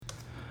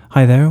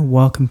Hi there,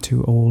 welcome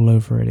to All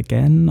Over It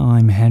Again.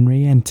 I'm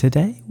Henry, and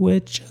today we're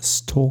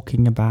just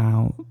talking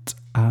about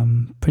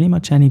pretty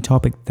much any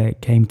topic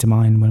that came to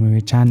mind when we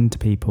were chatting to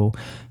people.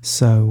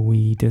 So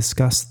we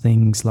discussed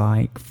things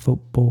like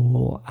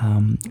football,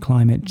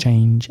 climate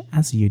change,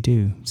 as you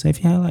do. So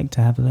if you'd like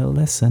to have a little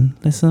listen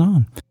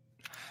on.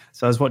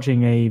 So I was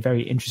watching a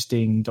very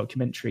interesting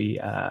documentary.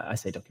 I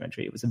say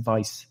documentary, it was a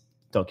Vice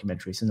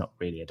documentary, so not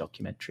really a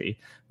documentary,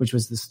 which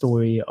was the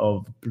story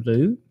of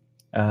Blue.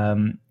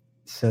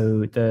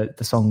 So the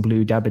song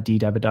Blue Dabba Dee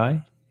Dabba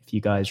Die, if you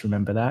guys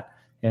remember that,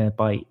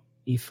 by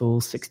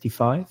Eiffel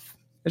 65.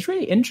 It's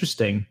really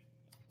interesting.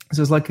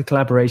 So it's like a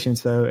collaboration.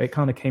 So it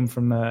kind of came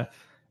from a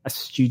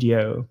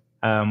studio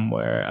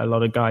where a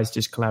lot of guys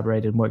just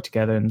collaborated and worked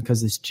together. And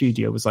because the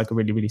studio was like a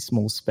really, really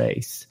small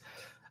space,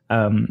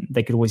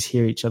 they could always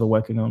hear each other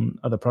working on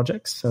other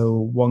projects. So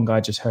one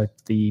guy just heard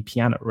the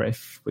piano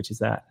riff, which is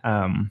that.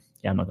 I'm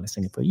not going to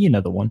sing it, but you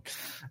know the one.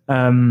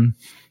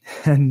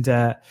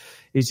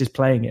 He's just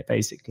playing it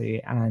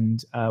basically,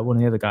 and one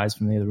of the other guys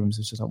from the other rooms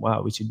was just like,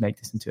 wow, we should make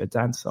this into a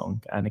dance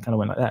song, and it kind of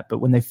went like that. But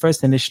when they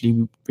first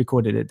initially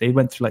recorded it, they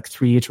went through like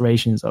 3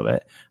 iterations of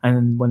it,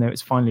 and when it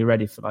was finally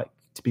ready for like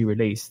to be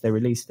released, they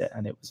released it,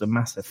 and it was a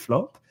massive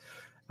flop.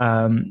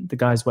 The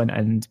guys went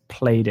and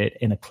played it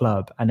in a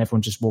club, and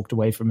everyone just walked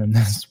away from it and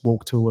just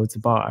walked towards the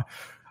bar,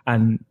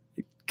 and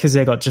because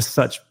they got just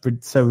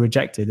so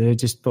rejected, they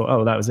just thought,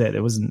 oh, that was it.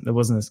 It wasn't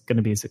going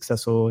to be as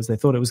successful as they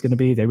thought it was going to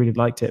be. They really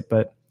liked it,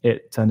 but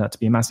it turned out to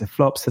be a massive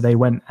flop. So they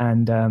went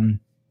and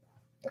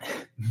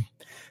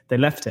they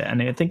left it.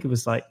 And I think it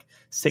was like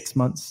 6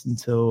 months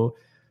until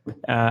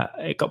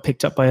it got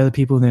picked up by other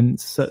people. And then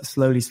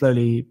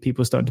slowly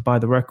people started to buy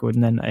the record.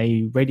 And then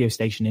a radio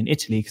station in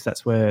Italy, because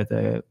that's where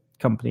the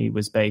company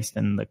was based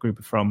and the group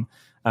are from,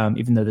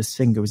 even though the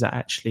singer was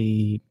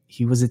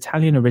he was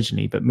Italian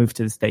originally, but moved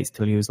to the States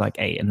till he was like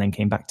 8 and then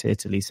came back to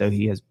Italy. So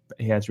he has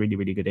really,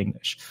 really good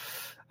English.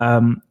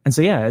 And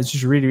so, yeah, it's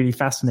just a really, really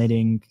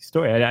fascinating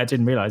story. I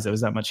didn't realize there was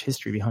that much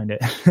history behind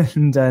it.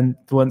 And then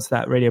once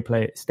that radio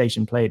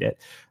station played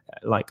it,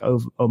 like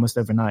almost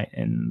overnight,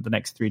 in the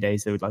next 3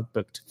 days, they would like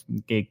booked from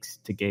gigs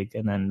to gig,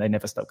 and then they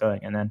never stopped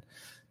going. And then,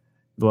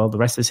 well, the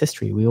rest is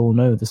history. We all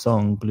know the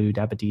song Blue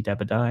Dabba Dee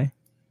Dabba Die.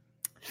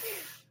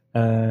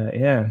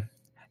 Yeah.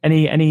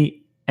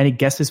 Any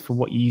guesses for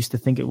what you used to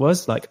think it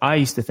was? Like, I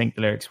used to think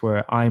the lyrics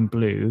were, I'm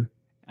blue.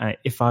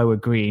 If I were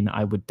green,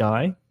 I would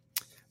die.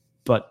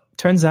 But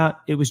turns out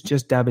it was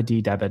just dabba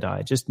dee dabba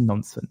die, just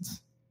nonsense.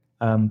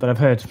 But I've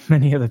heard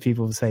many other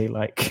people say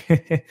like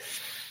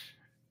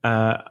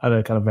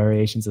other kind of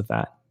variations of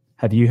that.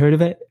 Have you heard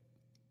of it?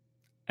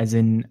 As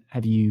in,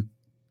 have you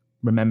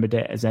remembered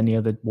it as any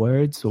other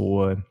words,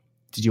 or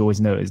did you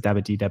always know it as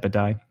dabba dee dabba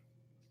die?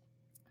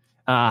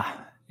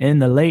 In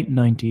the late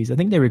 90s, I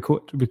think they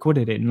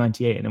recorded it in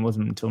 98, and it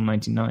wasn't until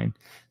 99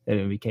 that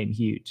it became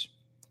huge.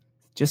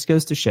 Just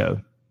goes to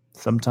show,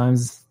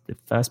 sometimes the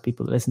first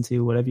people that listen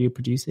to whatever you're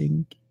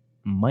producing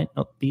might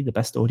not be the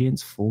best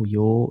audience for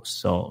your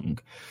song.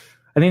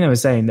 I think they were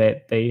saying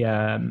that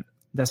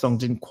their song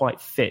didn't quite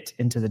fit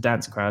into the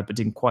dance crowd, but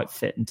didn't quite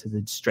fit into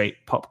the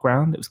straight pop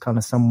ground. It was kind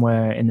of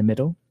somewhere in the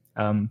middle,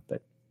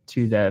 but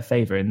to their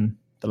favor in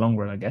the long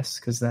run, I guess,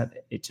 because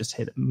it just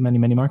hit many,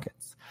 many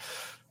markets.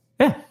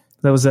 Yeah.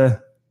 There was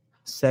a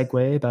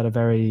segue about a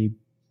very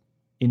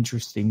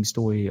interesting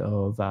story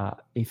of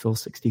Eiffel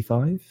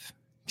 65.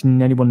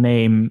 Can anyone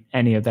name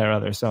any of their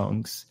other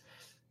songs?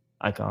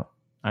 I can't.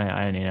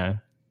 I only know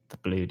the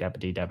Blue Dabba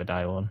Dee Dabba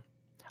Die one.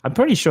 I'm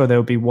pretty sure there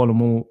would be one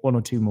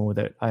or two more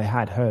that I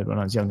had heard when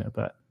I was younger,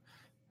 but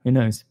who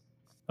knows?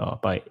 Oh,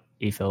 by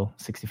Eiffel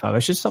 65. I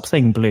should stop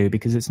saying Blue,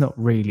 because it's not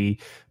really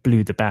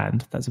Blue the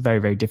band. That's a very,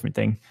 very different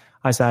thing.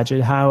 Hi,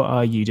 Sajid. How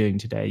are you doing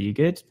today? You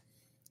good?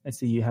 I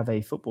see you have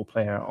a football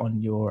player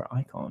on your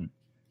icon.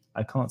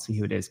 I can't see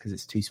who it is because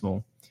it's too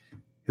small.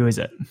 Who is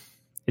it?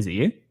 Is it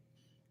you?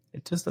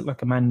 It does look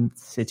like a Man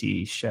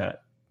City shirt,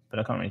 but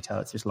I can't really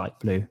tell. It's just light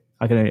blue.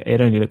 It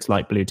only looks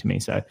light blue to me.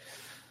 So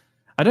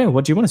I don't know.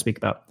 What do you want to speak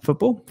about?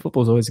 Football?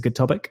 Football's always a good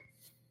topic.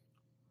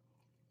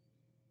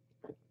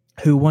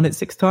 Who won it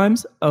 6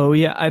 times? Oh,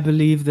 yeah, I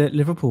believe that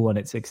Liverpool won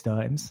it 6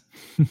 times.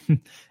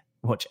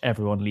 Watch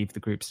everyone leave the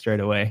group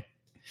straight away.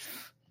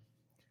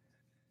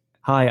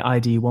 Hi,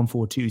 ID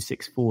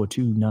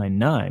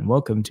 142642299.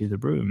 Welcome to the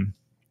room.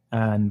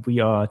 And we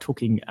are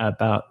talking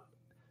about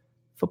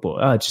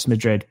football. Just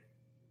Madrid.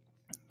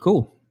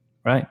 Cool.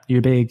 Right. You're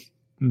a big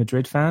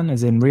Madrid fan,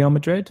 as in Real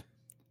Madrid?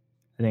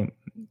 I think,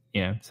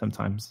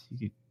 sometimes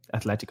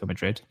Atletico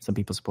Madrid. Some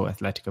people support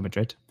Atletico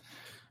Madrid.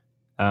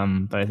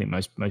 But I think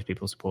most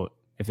people support,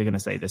 if they're going to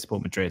say they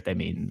support Madrid, they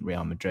mean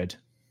Real Madrid.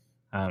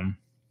 But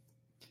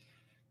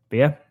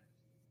yeah.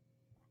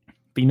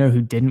 But you know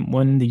who didn't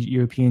win the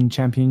European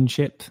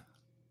Championship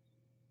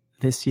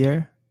this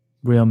year?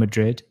 Real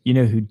Madrid. You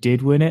know who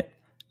did win it?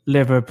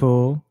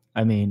 Liverpool.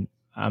 I mean,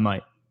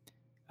 I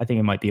think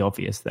it might be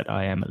obvious that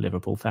I am a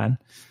Liverpool fan.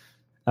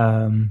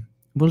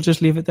 We'll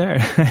just leave it there.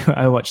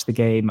 I watched the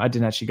game. I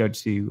didn't actually go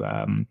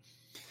to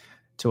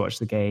to watch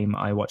the game.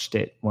 I watched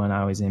it when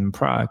I was in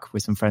Prague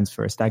with some friends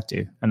for a stag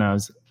do, and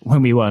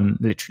when we won,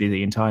 literally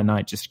the entire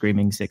night just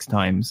screaming 6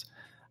 times.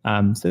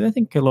 So I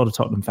think a lot of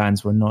Tottenham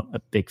fans were not a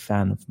big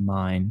fan of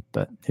mine,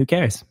 but who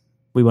cares?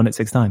 We won it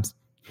 6 times.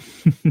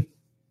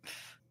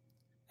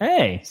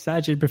 Hey,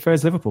 Sajid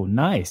prefers Liverpool.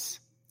 Nice.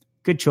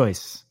 Good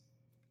choice.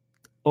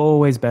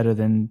 Always better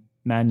than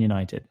Man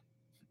United.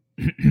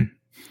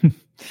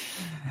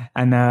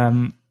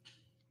 And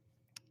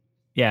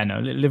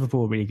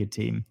Liverpool, really good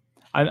team.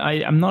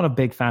 I'm not a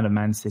big fan of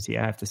Man City,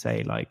 I have to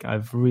say. Like,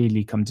 I've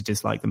really come to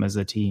dislike them as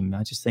a team.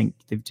 I just think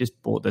they've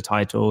just bought the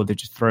title. They've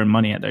just thrown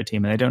money at their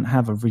team, and they don't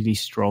have a really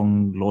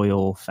strong,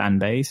 loyal fan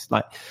base.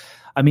 Like,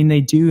 I mean,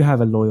 they do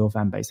have a loyal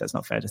fan base. That's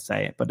not fair to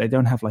say it, but they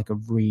don't have like a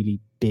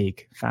really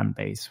big fan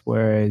base.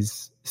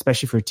 Whereas,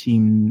 especially for a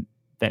team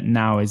that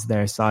now is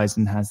their size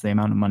and has the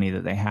amount of money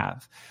that they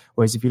have.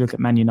 Whereas if you look at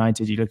Man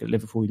United, you look at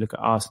Liverpool, you look at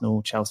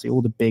Arsenal, Chelsea,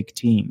 all the big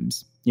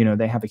teams,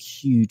 they have a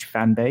huge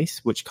fan base,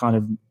 which kind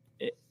of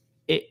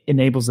it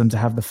enables them to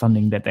have the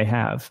funding that they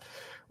have.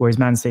 Whereas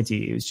Man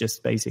City is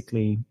just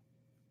basically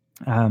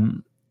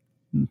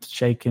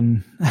Sheikh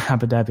in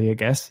Abu Dhabi, I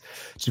guess,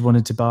 just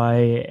wanted to buy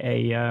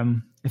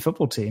a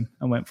football team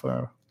and went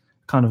for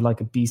kind of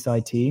like a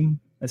B-side team.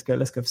 Let's go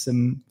for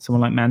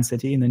someone like Man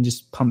City, and then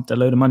just pumped a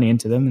load of money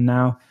into them, and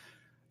now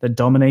they're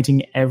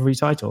dominating every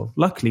title.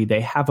 Luckily,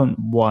 they haven't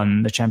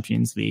won the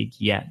Champions League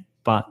yet,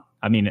 but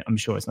I mean, I'm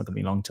sure it's not going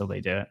to be long till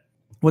they do it.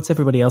 What's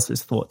everybody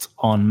else's thoughts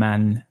on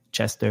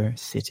Manchester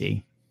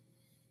City?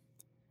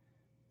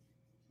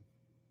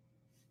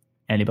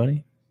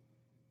 Anybody?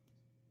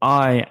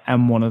 I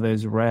am one of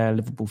those rare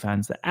Liverpool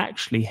fans that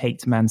actually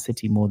hates Man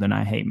City more than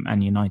I hate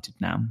Man United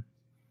now.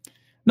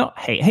 Not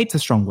hate. Hate's a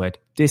strong word.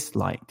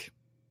 Dislike.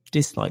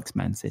 Dislikes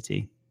Man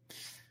City.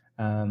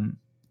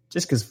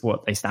 Just because of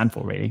what they stand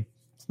for, really.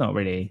 It's not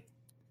really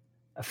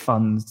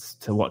fun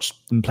to watch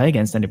them play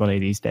against anybody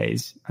these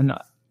days. And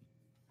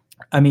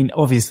I mean,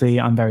 obviously,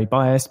 I'm very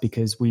biased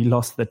because we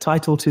lost the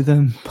title to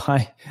them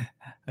by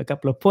a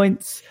couple of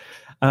points.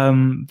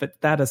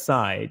 But that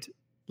aside,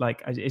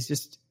 like, it's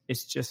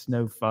just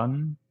no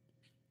fun.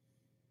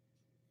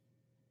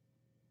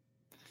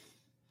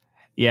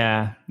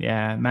 Yeah.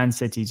 Man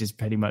City just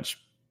pretty much,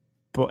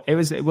 but it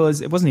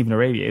wasn't even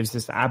Arabia. It was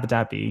just Abu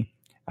Dhabi.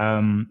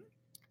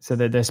 So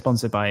they're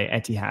sponsored by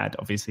Etihad,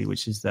 obviously,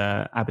 which is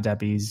Abu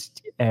Dhabi's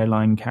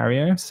airline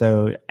carrier.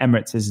 So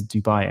Emirates is a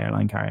Dubai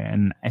airline carrier,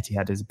 and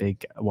Etihad is a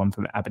big one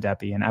from Abu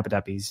Dhabi. And Abu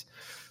Dhabi's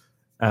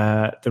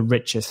the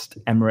richest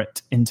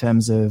emirate in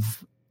terms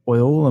of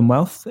oil and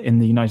wealth in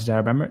the United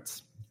Arab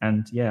Emirates.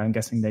 And yeah, I'm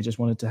guessing they just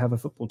wanted to have a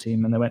football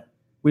team, and they went,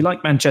 we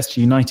like Manchester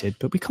United,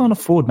 but we can't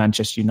afford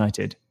Manchester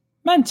United.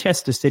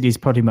 Manchester City is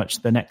pretty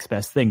much the next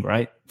best thing,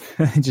 right?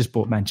 They just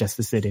bought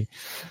Manchester City.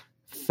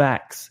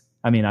 Facts.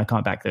 I mean, I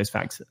can't back those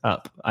facts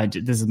up.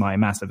 This is my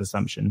massive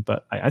assumption,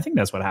 but I think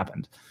that's what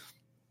happened.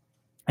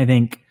 I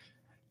think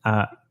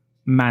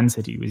Man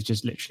City was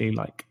just literally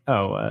like,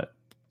 a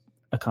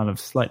kind of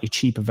slightly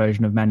cheaper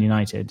version of Man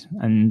United.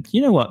 And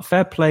you know what?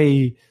 Fair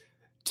play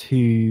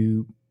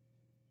to...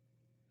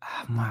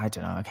 I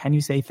don't know. Can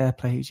you say fair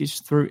play? It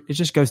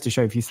just goes to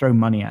show, if you throw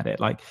money at it,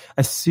 like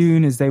as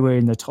soon as they were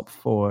in the top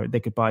 4, they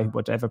could buy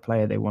whatever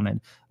player they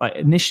wanted. Like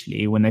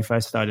initially, when they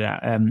first started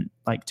out,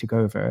 took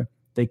over,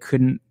 they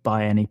couldn't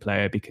buy any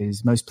player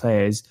because most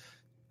players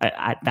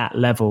at that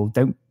level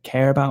don't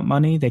care about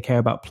money. They care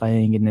about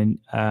playing in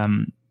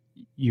the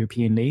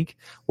European League,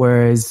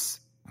 whereas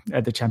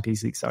at the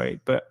Champions League,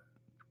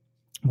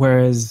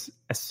 Whereas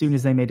as soon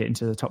as they made it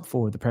into the top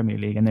 4 of the Premier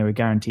League and they were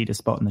guaranteed a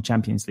spot in the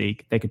Champions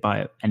League, they could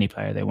buy any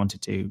player they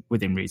wanted to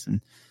within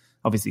reason.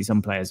 Obviously,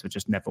 some players would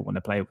just never want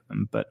to play with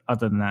them. But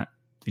other than that,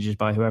 they just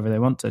buy whoever they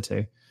wanted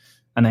to.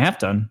 And they have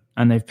done.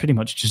 And they've pretty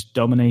much just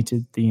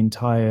dominated the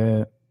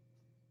entire,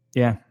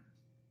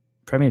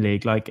 Premier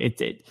League. Like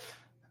it's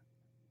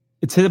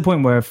to the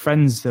point where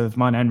friends of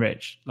mine and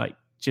Rich, like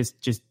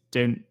just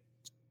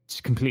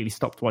completely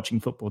stopped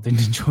watching football,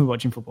 didn't enjoy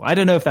watching football. I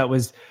don't know if that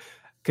was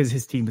because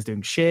his team was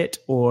doing shit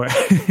or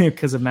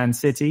because of Man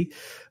City.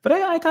 But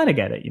I kind of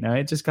get it,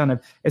 It just kind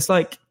of, it's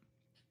like,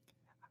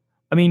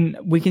 I mean,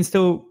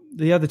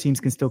 the other teams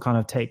can still kind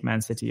of take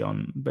Man City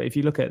on. But if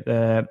you look at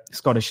the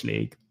Scottish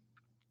League,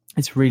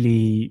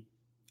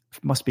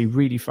 must be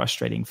really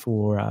frustrating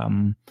for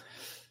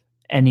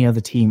any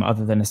other team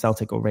other than a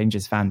Celtic or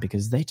Rangers fan,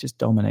 because they just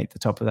dominate the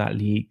top of that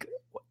league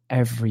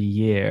every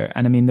year.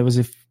 And I mean, there was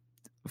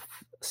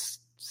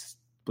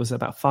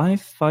about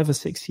 5 or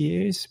 6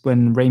 years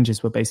when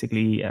Rangers were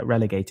basically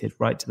relegated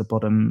right to the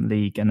bottom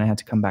league, and they had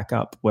to come back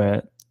up,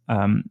 where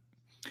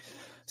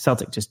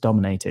Celtic just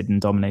dominated.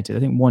 I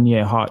think 1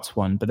 year Hearts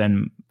won, but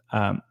then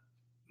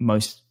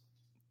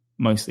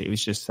mostly it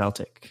was just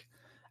Celtic.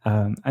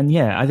 And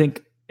yeah, I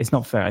think it's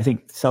not fair. I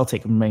think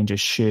Celtic and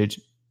Rangers should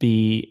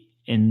be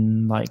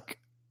in like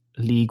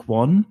League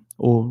One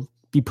or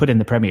be put in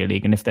the Premier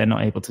League, and if they're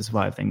not able to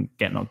survive, then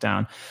get knocked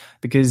down,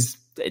 because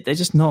they're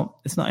just not,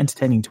 it's not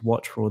entertaining to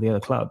watch for all the other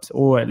clubs,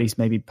 or at least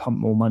maybe pump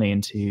more money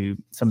into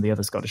some of the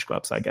other Scottish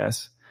clubs, I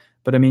guess.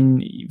 But I mean,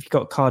 you've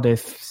got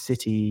Cardiff,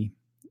 City,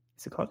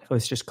 Is it Cardiff? Oh,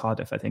 it's just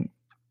Cardiff, I think.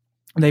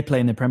 They play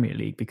in the Premier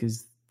League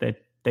because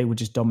they would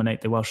just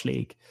dominate the Welsh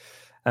League.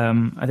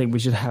 I think we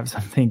should have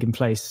something in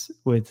place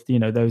with,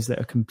 those that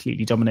are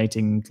completely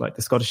dominating like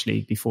the Scottish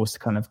League be forced to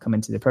kind of come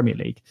into the Premier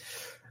League.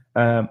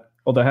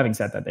 Although having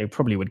said that, they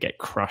probably would get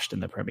crushed in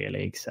the Premier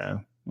League.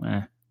 So,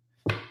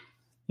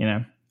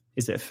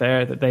 is it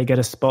fair that they get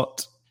a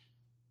spot?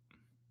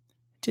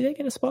 Do they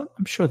get a spot?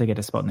 I'm sure they get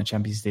a spot in the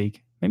Champions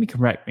League. Maybe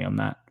correct me on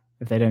that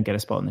if they don't get a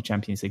spot in the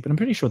Champions League, but I'm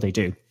pretty sure they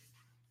do.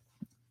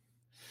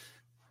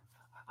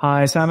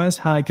 Hi, Samus.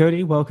 Hi,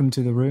 Cody. Welcome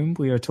to the room.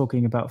 We are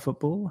talking about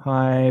football.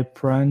 Hi,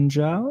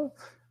 Pranjal.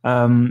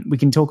 We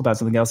can talk about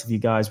something else if you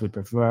guys would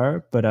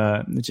prefer,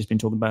 but we've just been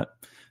talking about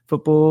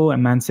football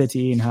and Man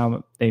City and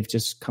how they've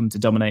just come to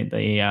dominate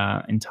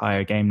the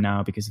entire game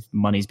now because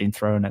money's been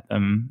thrown at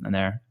them, and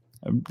they're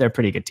a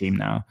pretty good team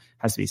now,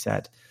 has to be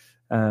said.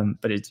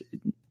 But it's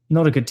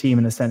not a good team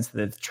in the sense that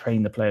they've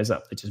trained the players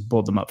up. They just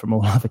bought them up from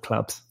all other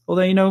clubs.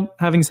 Although,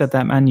 having said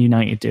that, Man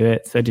United do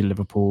it. So do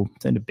Liverpool.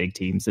 So do big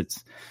teams.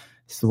 It's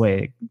the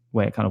way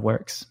it kind of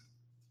works.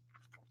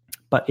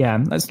 But yeah,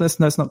 let's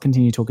not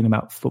continue talking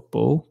about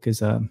football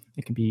because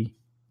it can be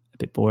a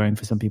bit boring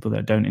for some people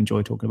that don't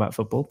enjoy talking about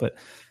football. But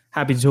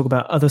happy to talk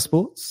about other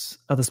sports.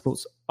 Other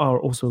sports are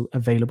also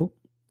available.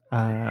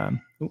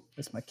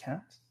 That's my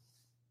cat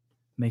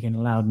making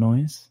a loud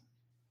noise.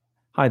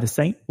 Hi, the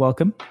Saint.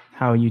 Welcome.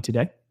 How are you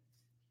today?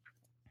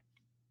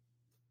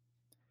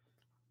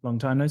 Long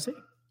time no see.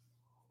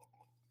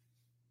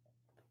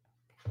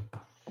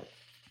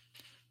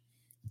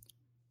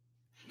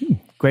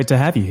 Great to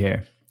have you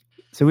here.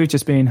 So hi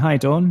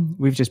Dawn,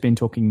 we've just been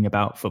talking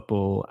about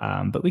football,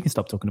 but we can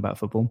stop talking about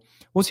football.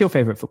 What's your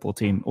favorite football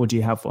team, or do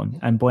you have one?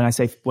 And when I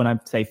say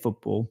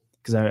football,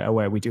 because I'm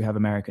aware we do have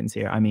Americans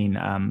here, I mean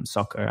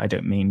soccer, I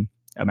don't mean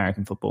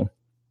American football.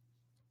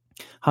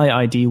 Hi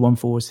ID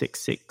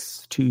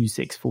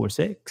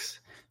 14662646.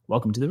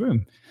 Welcome to the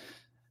room.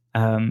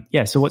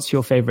 So what's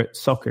your favorite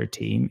soccer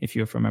team if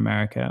you're from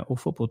America, or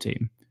football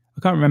team?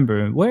 I can't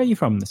remember. Where are you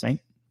from, the Saint?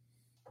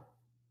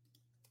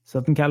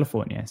 Southern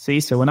California.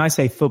 See, so when I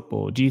say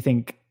football, do you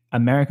think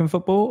American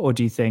football or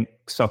do you think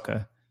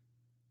soccer?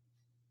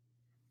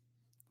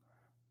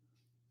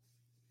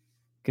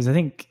 Because I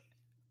think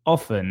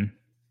often,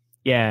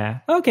 yeah.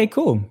 Okay,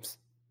 cool.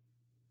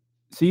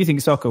 So you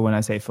think soccer when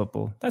I say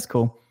football. That's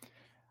cool.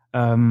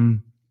 Yeah,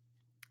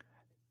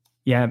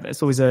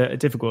 it's always a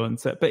difficult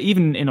answer. But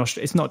even in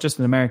Australia, it's not just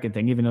an American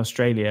thing. Even in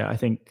Australia, I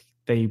think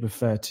they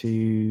refer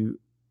to,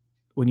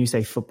 when you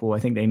say football, I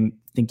think they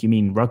think you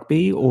mean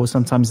rugby, or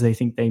sometimes they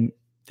think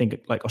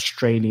like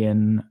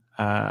Australian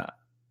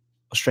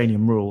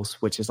rules,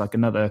 which is like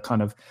another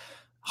kind of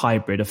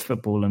hybrid of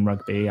football and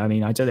rugby. I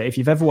mean, I don't know if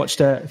you've ever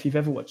watched a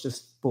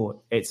sport.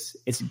 It's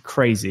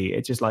crazy.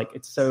 It's just like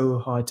it's so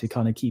hard to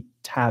kind of keep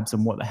tabs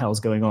on what the hell's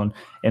going on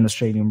in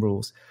Australian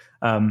rules.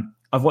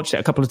 I've watched it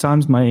a couple of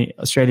times. My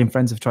Australian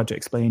friends have tried to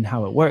explain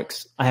how it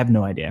works. I have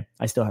no idea.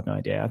 I still have no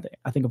idea.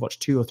 I think I've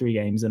watched 2 or 3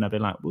 games and I've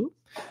been like, whoop.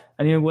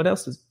 And what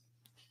else has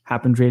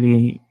happened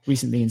really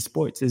recently in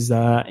sports is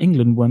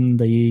England won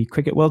the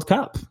Cricket World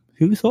Cup.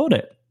 Who thought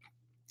it?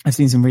 I've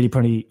seen some really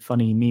pretty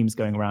funny memes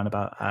going around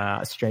about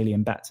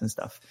Australian bats and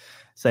stuff,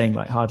 saying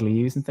like hardly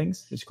used and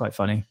things, which is quite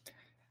funny.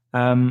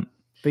 But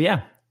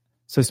yeah,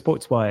 so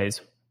sports-wise,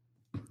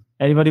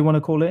 anybody want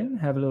to call in,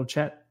 have a little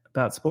chat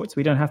about sports?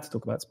 We don't have to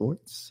talk about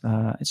sports.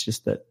 It's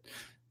just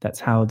that's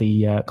how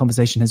the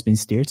conversation has been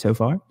steered so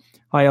far.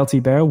 Hi,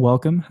 LT Bear.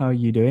 Welcome. How are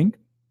you doing?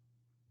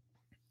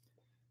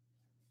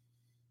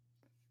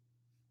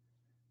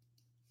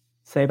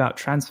 Say about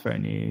transfer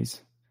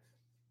news.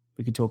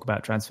 We could talk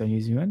about transfer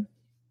news, you want?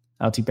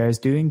 LT Bear is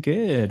doing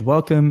good.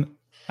 Welcome.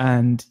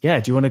 And yeah,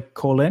 do you want to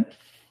call in?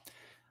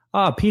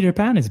 Peter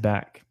Pan is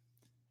back.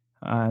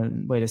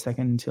 Wait a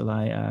second until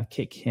I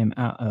kick him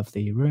out of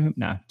the room.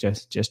 No,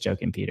 just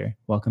joking, Peter.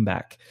 Welcome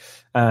back.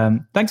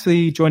 Thanks for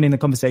joining the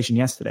conversation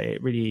yesterday.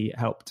 It really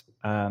helped.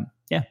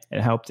 It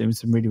helped. There was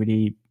some really,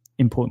 really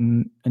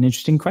important and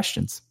interesting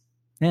questions.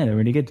 Yeah, they're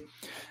really good.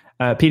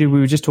 Peter, we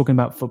were just talking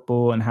about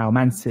football and how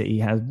Man City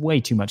has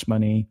way too much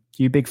money.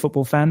 Are you a big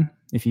football fan?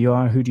 If you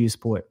are, who do you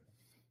support?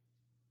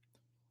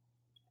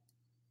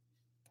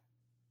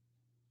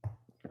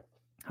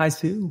 Hi,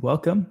 Sue.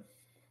 Welcome.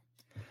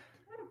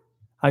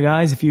 Hi,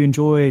 guys. If you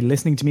enjoy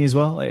listening to me as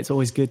well, it's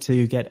always good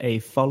to get a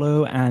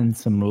follow and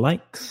some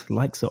likes.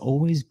 Likes are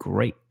always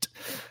great.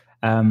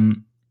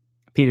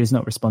 Peter's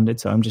not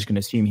responded, so I'm just going to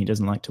assume he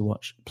doesn't like to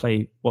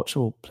play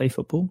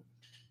football,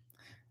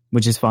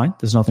 which is fine.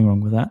 There's nothing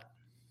wrong with that.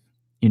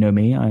 You know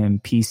me, I am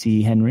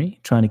PC Henry,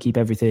 trying to keep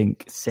everything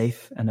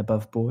safe and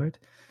above board.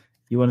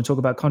 You want to talk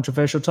about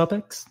controversial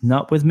topics?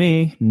 Not with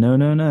me.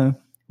 No.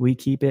 We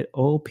keep it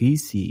all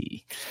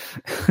PC.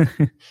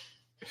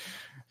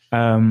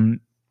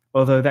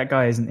 Although that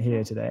guy isn't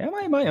here today.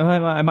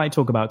 I might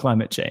talk about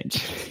climate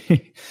change.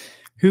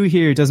 Who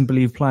here doesn't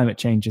believe climate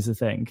change is a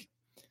thing?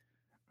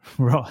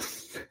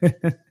 Ross.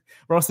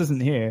 Ross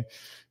isn't here.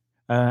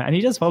 And he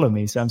does follow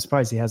me, so I'm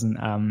surprised he hasn't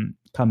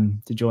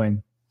come to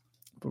join.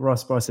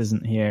 Ross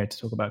isn't here to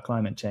talk about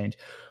climate change.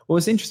 Well,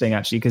 it's interesting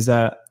actually because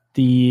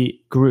the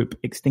group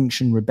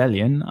Extinction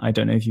Rebellion, I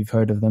don't know if you've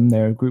heard of them.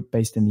 They're a group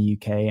based in the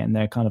UK, and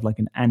they're kind of like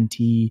an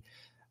anti-climate.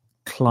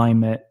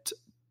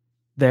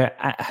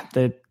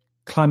 They're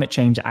climate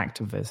change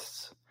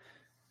activists.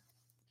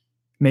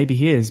 Maybe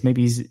he is.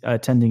 Maybe he's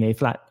attending a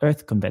flat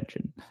Earth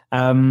convention.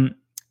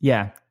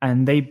 Yeah,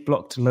 and they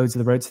blocked loads of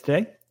the roads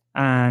today.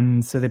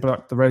 And so they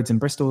blocked the roads in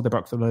Bristol, they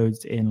blocked the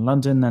roads in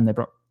London, and they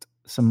blocked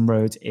some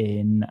roads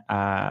in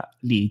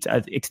Leeds.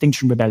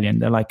 Extinction Rebellion,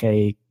 they're like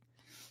a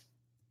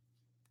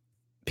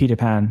Peter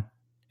Pan.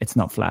 It's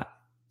not flat.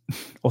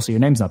 Also, your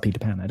name's not Peter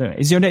Pan. I don't know.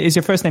 Is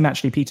your first name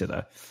actually Peter,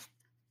 though?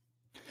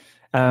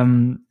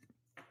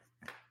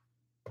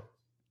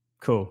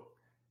 Cool.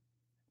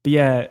 But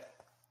yeah,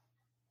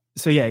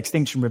 so yeah,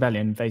 Extinction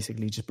Rebellion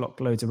basically just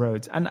blocked loads of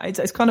roads. And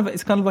it's kind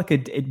of like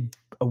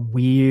a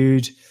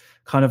weird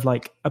kind of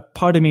like, a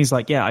part of me is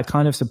like, yeah, I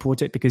kind of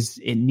support it because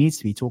it needs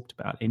to be talked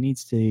about. It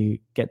needs to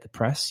get the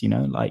press,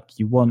 like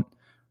you want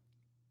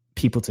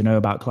people to know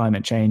about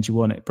climate change, you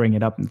want to bring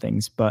it up and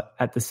things. But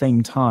at the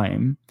same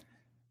time,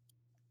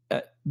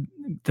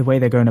 the way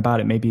they're going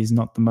about it maybe is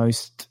not the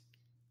most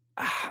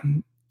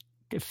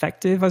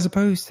effective, I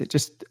suppose. It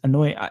just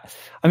annoying. I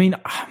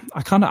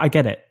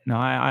get it. No,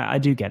 I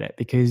do get it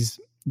because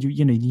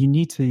you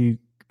need to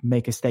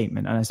make a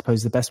statement, and I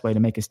suppose the best way to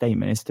make a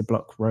statement is to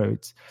block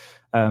roads.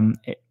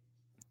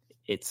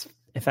 It's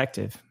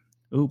effective.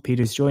 Oh,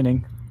 Peter's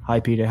joining. Hi,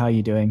 Peter. How are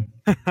you doing?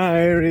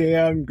 Hi,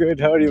 Ria. I'm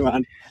good. How are you,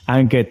 man?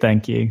 I'm good,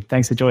 thank you.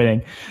 Thanks for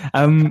joining.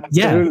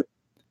 Yeah.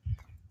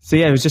 So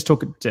yeah, I was just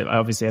talking.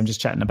 Obviously, I'm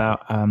just chatting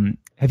about.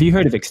 Have you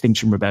heard of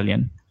Extinction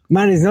Rebellion?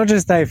 Man, it's not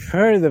just I've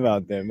heard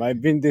about them.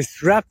 I've been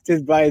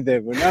disrupted by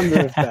them a number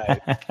of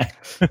times.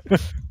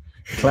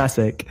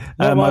 Classic.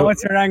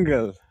 What's your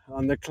angle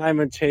on the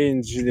climate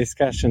change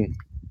discussion?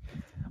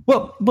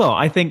 Well,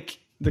 I think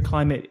the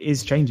climate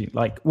is changing.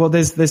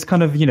 There's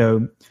kind of,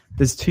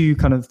 there's two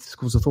kind of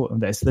schools of thought on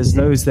this. There's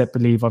those that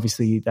believe,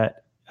 obviously,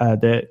 that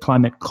the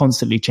climate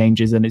constantly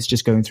changes and it's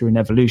just going through an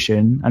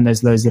evolution. And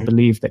there's those that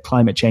believe that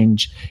climate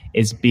change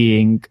is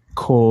being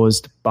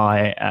caused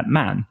by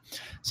man.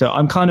 So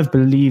I'm kind of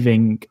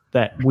believing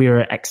that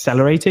we're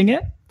accelerating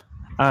it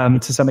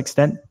to some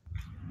extent,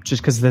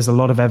 just because there's a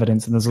lot of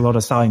evidence and there's a lot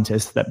of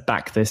scientists that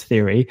back this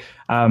theory.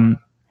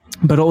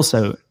 But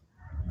also,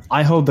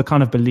 I hold the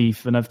kind of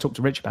belief, and I've talked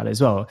to Rich about it as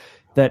well,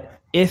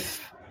 that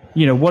if,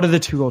 what are the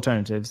two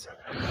alternatives?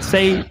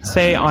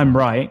 Say I'm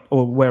right,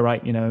 or we're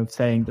right,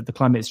 saying that the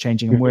climate is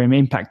changing and we're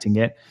impacting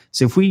it.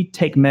 So if we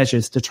take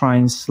measures to try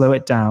and slow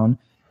it down,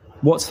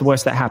 what's the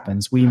worst that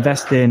happens? We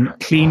invest in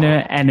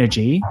cleaner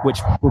energy, which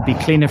will be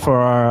cleaner for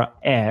our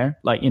air.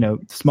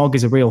 Smog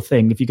is a real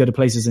thing. If you go to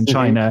places in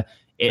China,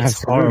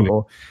 it's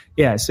horrible.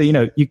 Yeah. So,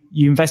 you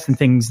invest in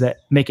things that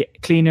make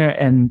it cleaner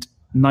and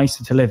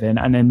nicer to live in,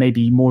 and then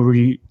maybe more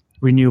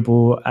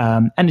renewable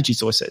energy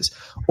sources.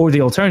 Or the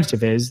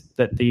alternative is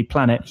that the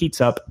planet heats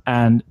up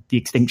and the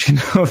extinction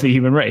of the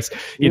human race,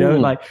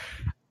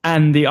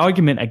 and the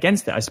argument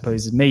against it, I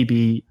suppose, is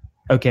maybe,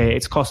 okay,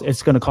 it's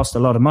going to cost a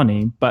lot of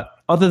money, but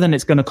other than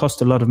it's going to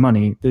cost a lot of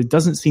money, there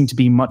doesn't seem to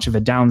be much of a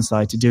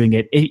downside to doing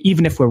it,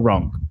 even if we're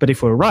wrong. But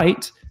if we're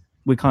right,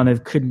 we kind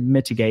of could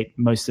mitigate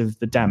most of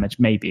the damage,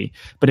 maybe.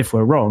 But if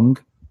we're wrong,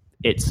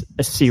 it's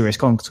a serious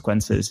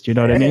consequences. Do you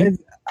know what I mean?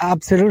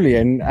 Absolutely,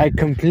 and I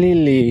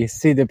completely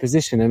see the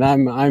position, and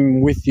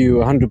I'm with you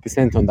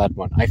 100% on that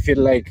one. I feel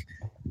like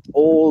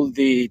all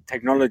the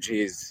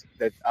technologies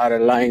that are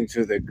aligned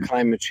to the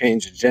climate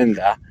change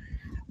agenda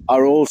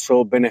are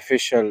also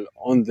beneficial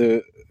on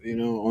the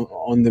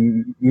on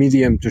the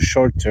medium to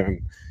short term,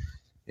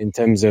 in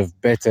terms of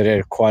better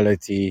air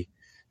quality,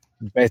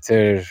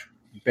 better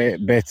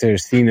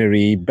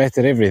scenery,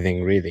 better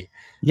everything, really.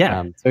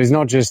 Yeah. So it's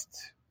not just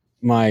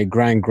my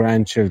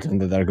grandchildren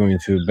that are going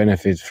to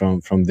benefit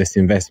from this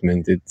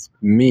investment. It's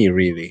me,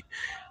 really.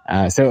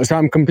 So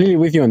I'm completely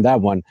with you on that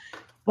one.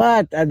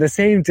 But at the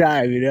same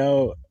time,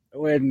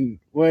 when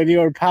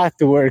your path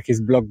to work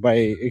is blocked by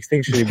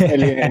Extinction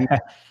Rebellion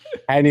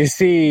and you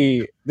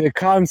see the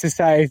calm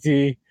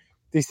society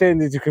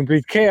descend into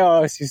complete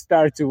chaos, you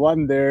start to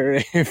wonder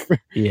if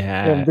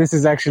this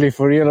is actually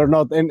for real or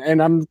not.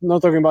 And I'm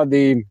not talking about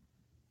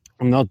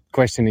I'm not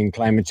questioning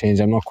climate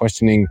change. I'm not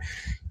questioning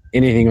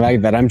anything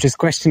like that. I'm just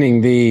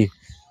questioning the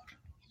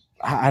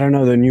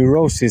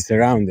neurosis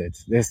around it.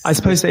 I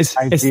suppose this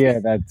idea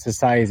that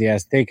society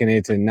has taken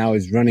it and now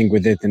is running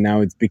with it, and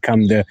now it's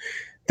become the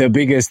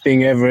biggest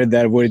thing ever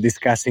that we're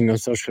discussing on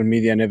social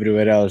media and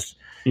everywhere else.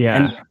 Yeah.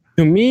 And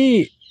to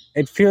me,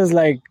 it feels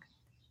like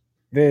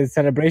the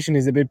celebration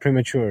is a bit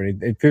premature.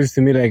 It feels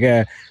to me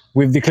like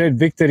we've declared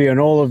victory on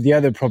all of the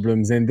other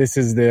problems, and this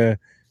is the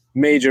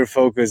major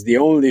focus, the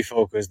only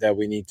focus that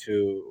we need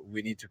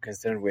to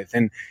concern with.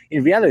 And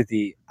in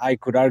reality, I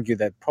could argue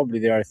that probably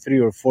there are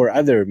 3 or 4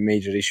 other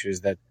major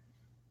issues that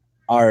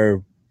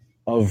are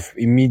of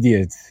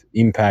immediate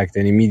impact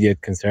and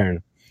immediate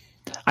concern.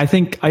 I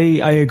think I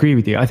agree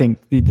with you. I think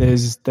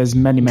there's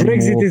many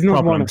Brexit more is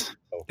not problems.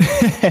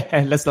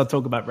 Let's not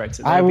talk about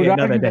Brexit. I would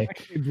another argue day.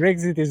 that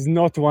Brexit is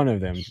not one of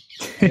them.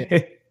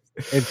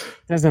 It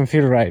doesn't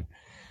feel right.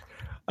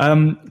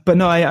 But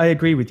no, I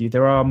agree with you.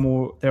 There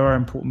are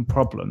important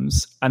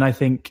problems, and I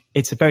think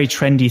it's a very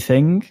trendy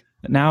thing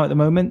now at the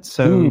moment.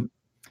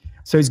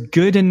 So it's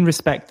good in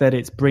respect that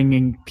it's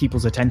bringing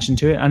people's attention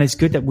to it, and it's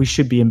good that we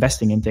should be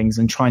investing in things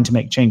and trying to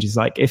make changes.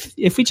 Like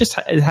if we just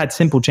had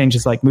simple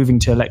changes like moving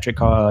to electric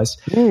cars,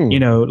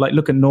 like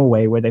look at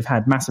Norway where they've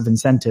had massive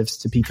incentives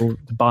to people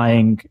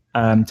buying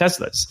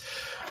Teslas.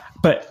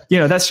 But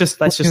that's just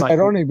like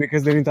ironic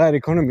because their entire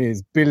economy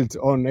is built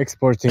on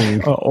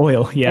exporting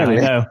oil. Yeah, I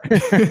know.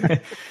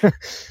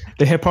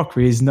 The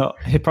hypocrisy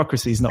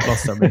is not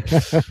lost on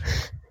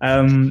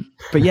me.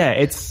 But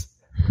yeah,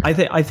 I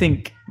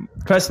think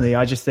personally,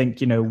 I just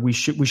think we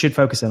should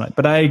focus on it.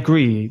 But I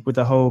agree with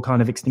the whole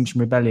kind of Extinction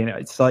Rebellion.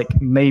 It's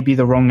like maybe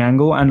the wrong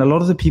angle, and a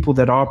lot of the people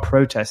that are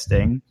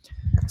protesting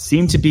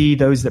seem to be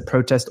those that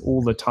protest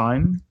all the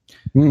time.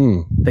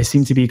 They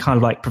seem to be kind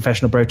of like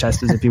professional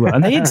protesters, if you will,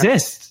 and they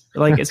exist.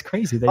 Like it's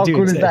crazy. They How do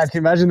cool exist. is that?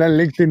 Imagine a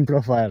LinkedIn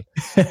profile.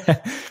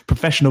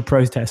 Professional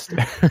protester.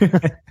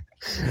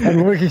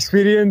 And work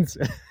experience.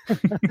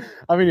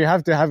 I mean, you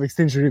have to have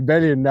Extinction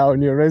Rebellion now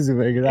on your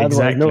resume, because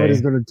otherwise nobody's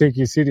going to take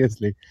you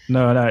seriously.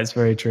 No, it's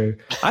very true.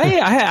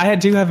 I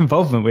do have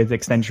involvement with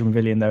Extinction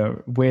Rebellion,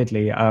 though,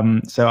 weirdly.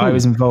 So I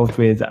was involved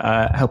with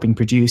helping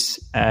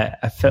produce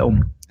a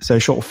film. So a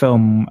short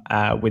film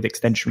with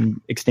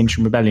Extinction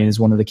Rebellion is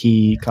one of the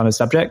key kind of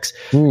subjects.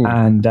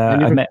 And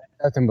I met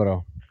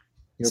Attenborough.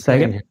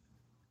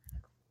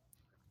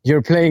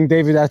 You're playing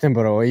David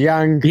Attenborough, a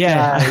young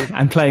guy.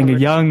 I'm playing a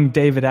young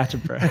David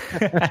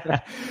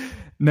Attenborough.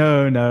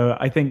 No,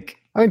 I think...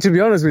 I mean, to be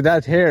honest, with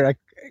that hair,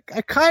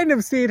 I kind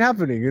of see it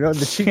happening, the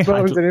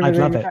cheekbones and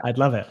everything. I'd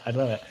love it.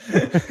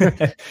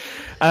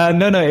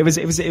 No, it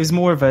was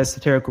more of a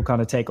satirical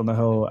kind of take on the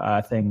whole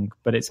thing,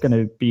 but it's going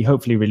to be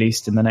hopefully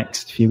released in the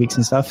next few weeks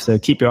and stuff, so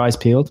keep your eyes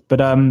peeled.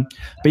 But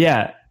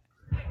yeah...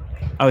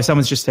 Oh,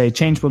 someone's just saying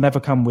change will never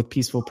come with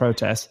peaceful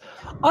protests.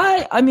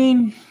 I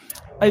mean,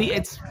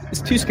 it's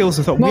two skills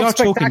of thought. We are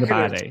talking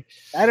about it.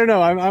 I don't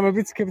know. I'm a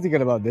bit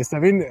skeptical about this. I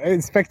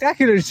mean,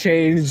 spectacular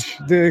change,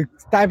 the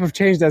type of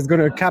change that's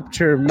going to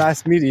capture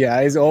mass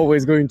media, is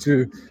always going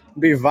to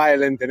be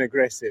violent and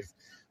aggressive.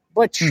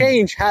 But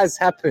change has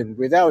happened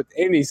without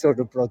any sort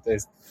of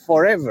protest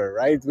forever,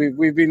 right?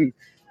 We've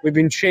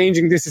been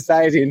changing this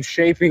society and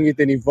shaping it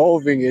and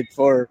evolving it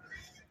for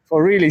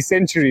really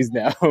centuries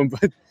now.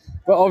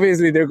 But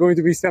obviously, there are going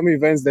to be some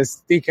events that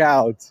stick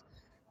out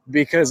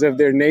because of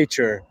their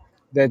nature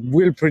that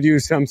will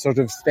produce some sort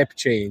of step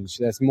change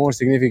that's more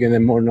significant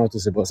and more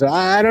noticeable. So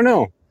I don't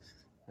know.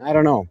 I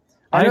know that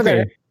I'm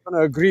going to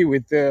agree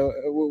with you.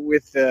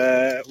 What's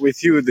the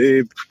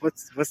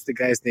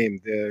guy's name?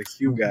 The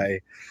Hugh guy.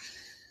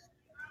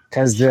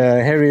 Because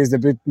Harry is a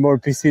bit more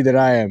PC than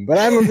I am. But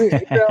I'm a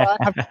bit, I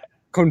have a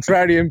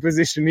contrarian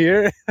position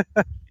here.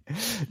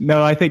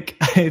 No, I think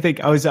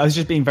I was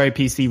just being very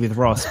PC with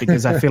Ross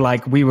because I feel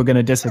like we were going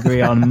to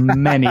disagree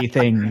on many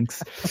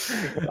things.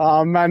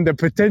 Oh man, the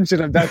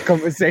potential of that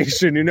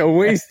conversation,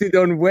 wasted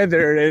on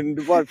weather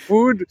and what,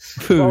 food?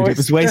 Food. It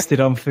was wasted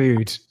on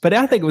food. But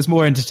I think it was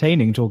more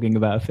entertaining talking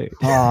about food.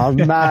 Oh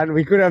man,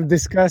 we could have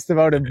discussed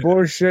about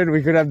abortion.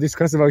 We could have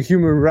discussed about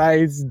human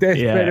rights, death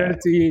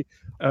penalty.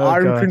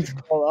 Arm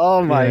control.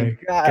 Oh my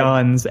God.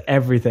 Guns,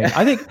 everything.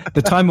 I think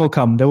the time will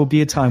come. There will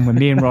be a time when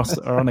me and Ross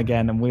are on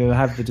again and we'll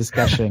have the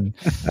discussion.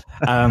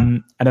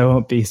 And I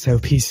won't be so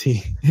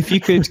PC. If you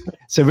could,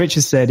 so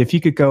Richard said, if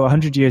you could go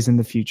 100 years in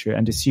the future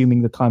and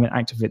assuming the climate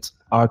activists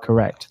are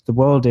correct, the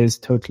world is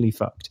totally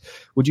fucked.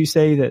 Would you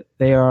say that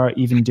they are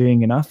even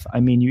doing enough?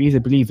 I mean, you either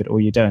believe it or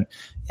you don't.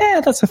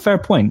 Yeah, that's a fair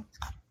point.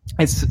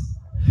 It's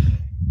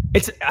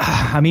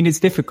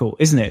difficult,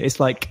 isn't it? It's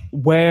like,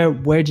 where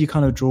do you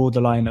kind of draw the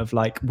line of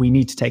like, we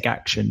need to take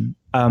action?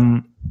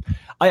 I'm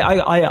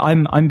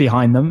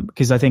behind them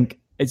because I think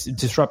it's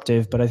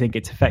disruptive, but I think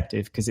it's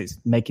effective because it's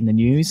making the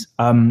news.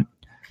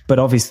 But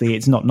obviously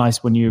it's not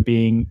nice when you're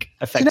being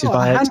affected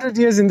by it. 100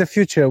 years in the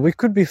future, we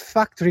could be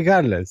fucked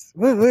regardless.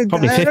 Probably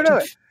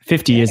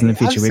 50 years in the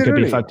future, we could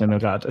be fucked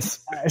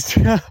regardless.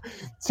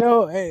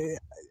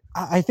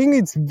 I think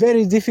it's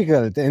very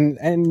difficult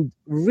and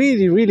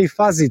really, really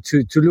fuzzy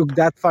to look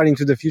that far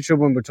into the future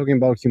when we're talking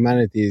about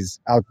humanity's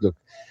outlook.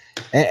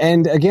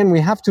 And again,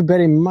 we have to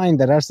bear in mind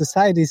that our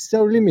society is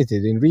so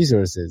limited in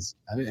resources.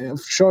 I mean,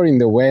 sure, in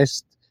the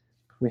West,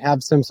 we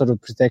have some sort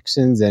of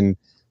protections and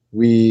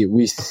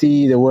we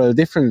see the world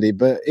differently.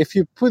 But if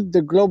you put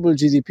the global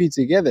GDP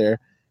together,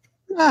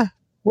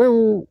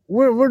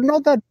 we're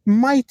not that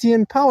mighty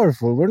and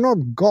powerful. We're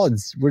not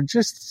gods. We're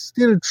just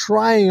still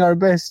trying our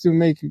best to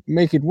make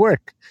it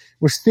work.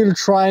 We're still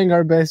trying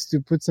our best to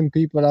put some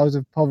people out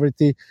of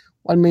poverty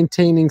while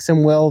maintaining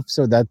some wealth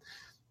so that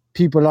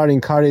people are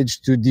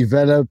encouraged to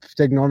develop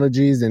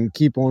technologies and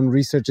keep on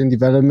research and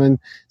development.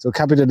 So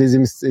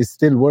capitalism is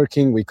still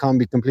working. We can't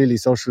be completely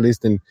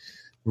socialist and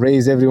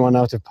raise everyone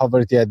out of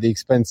poverty at the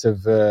expense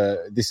of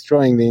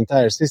destroying the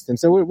entire system.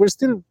 So we're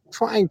still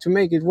trying to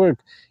make it work.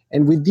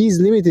 And with these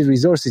limited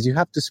resources, you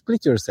have to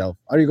split yourself.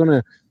 Are you going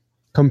to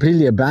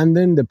completely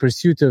abandon the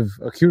pursuit of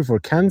a cure for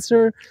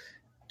cancer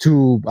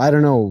to, I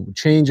don't know,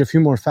 change a few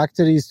more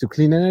factories to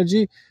clean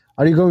energy?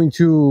 Are you going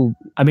to...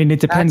 I mean, it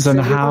depends on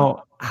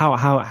how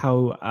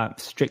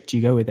strict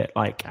you go with it.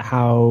 Like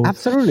how...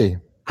 Absolutely.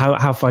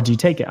 How far do you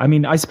take it? I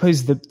mean, I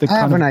suppose the I kind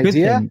have of an good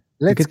idea. thing...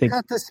 Let's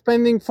cut the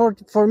spending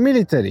for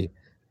military.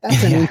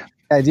 That's an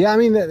idea. I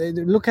mean,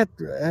 look at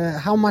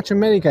how much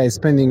America is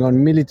spending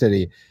on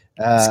military.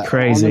 It's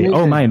crazy.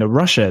 Oh man,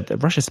 Russia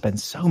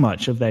spends so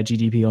much of their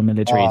GDP on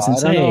military. It's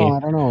insane. I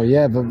don't know.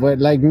 Yeah, but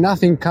like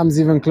nothing comes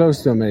even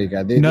close to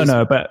America.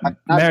 But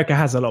America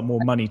has a lot more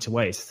money to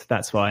waste.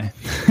 That's why.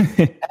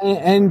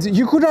 and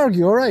you could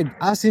argue, all right,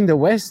 us in the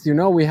West,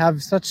 we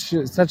have such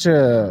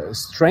a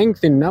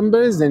strength in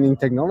numbers and in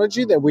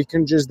technology that we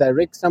can just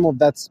direct some of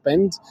that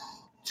spend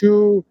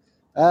to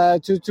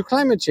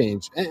climate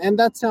change, and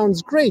that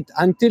sounds great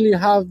until you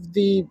have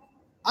the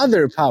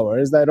other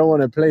powers, I don't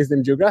want to place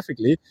them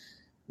geographically,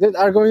 that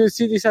are going to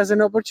see this as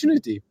an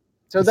opportunity.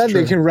 So that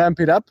they can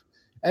ramp it up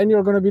and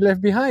you're going to be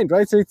left behind,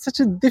 right? So it's such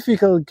a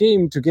difficult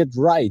game to get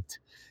right.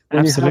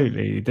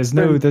 Absolutely. There's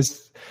no,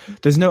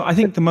 I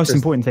think the most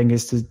important thing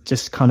is to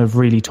just kind of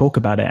really talk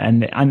about it.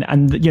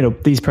 And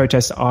these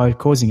protests are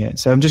causing it.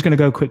 So I'm just going to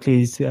go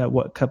quickly to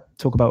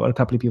talk about what a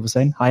couple of people are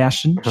saying. Hi,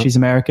 Ashton. She's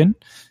American.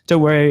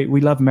 Don't worry.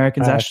 We love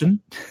Americans, Ashton.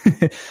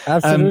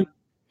 Absolutely.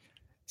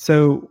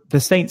 So the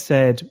Saint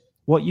said,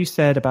 what you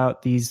said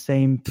about these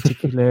same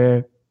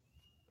particular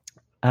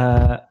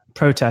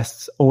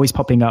protests always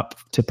popping up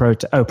to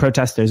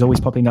protesters always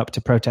popping up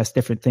to protest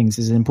different things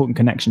is an important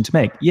connection to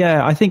make.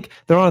 Yeah, I think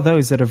there are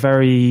those that are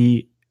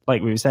very,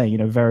 like we were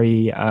saying,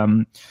 very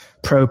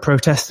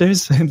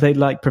pro-protesters. They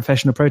like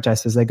professional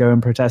protesters. They go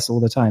and protest all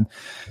the time.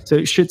 So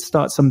it should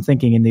start some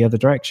thinking in the other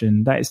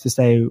direction. That is to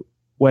say,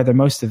 whether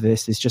most of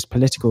this is just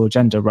political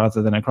agenda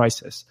rather than a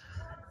crisis.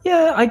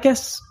 Yeah, I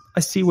guess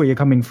I see where you're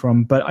coming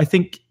from, but I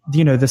think,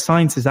 the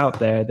science is out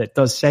there that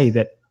does say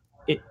that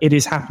it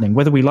is happening,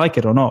 whether we like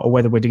it or not, or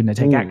whether we're going to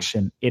take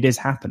action, it is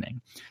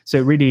happening. So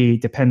it really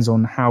depends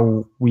on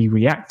how we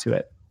react to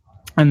it.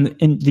 And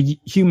the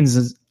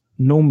humans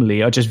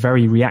normally are just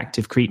very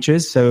reactive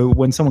creatures. So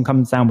when someone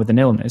comes down with an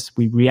illness,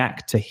 we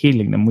react to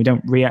healing them. We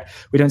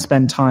don't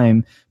spend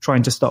time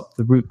trying to stop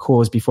the root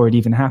cause before it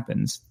even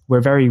happens. We're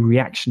a very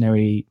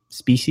reactionary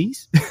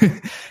species,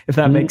 if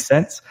that makes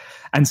sense.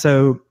 And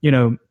so,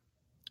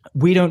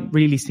 we don't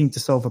really seem to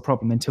solve a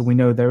problem until we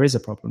know there is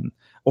a problem,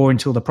 or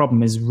until the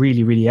problem is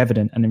really, really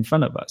evident and in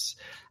front of us.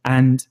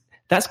 And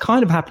that's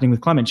kind of happening with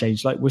climate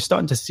change. Like, we're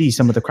starting to see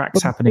some of the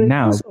cracks happening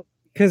now.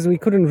 Because we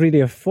couldn't really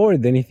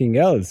afford anything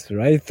else,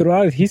 right?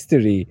 Throughout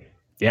history.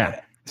 Yeah,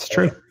 it's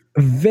true.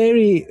 A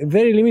very,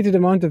 very limited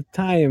amount of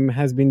time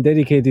has been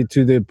dedicated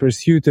to the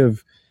pursuit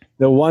of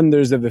the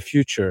wonders of the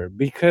future,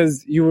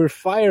 because you were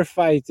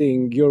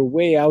firefighting your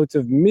way out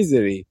of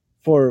misery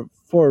for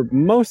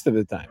most of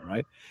the time,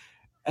 right?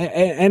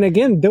 And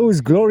again, those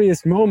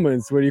glorious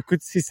moments where you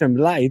could see some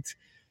light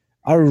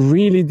are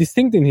really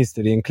distinct in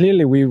history, and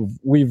clearly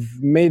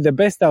we've made the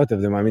best out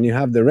of them. I mean, you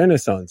have the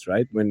Renaissance,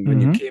 right?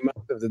 When you came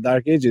out of the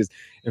Dark Ages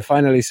and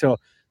finally saw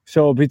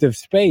a bit of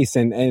space,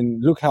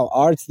 and look how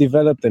arts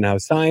developed and how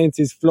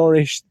sciences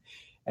flourished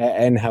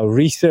and how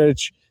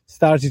research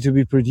started to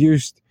be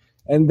produced.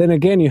 And then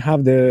again, you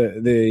have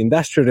the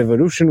Industrial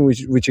Revolution,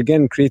 which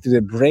again created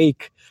a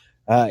break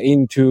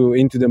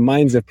into the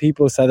minds of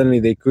people. Suddenly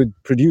they could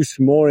produce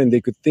more and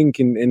they could think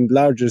in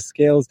larger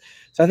scales.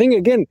 So I think,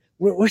 again,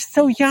 we're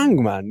so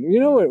young, man.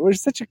 We're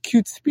such a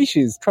cute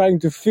species trying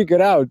to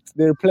figure out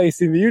their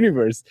place in the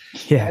universe.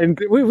 Yeah. And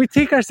we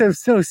take ourselves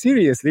so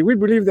seriously. We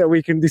believe that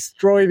we can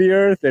destroy the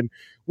earth, and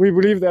we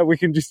believe that we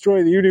can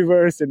destroy the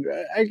universe. And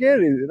I get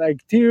it, like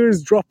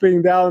tears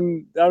dropping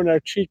down our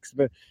cheeks.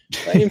 But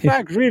in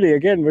fact, really,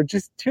 again, we're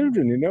just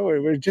children,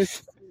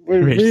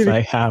 We're really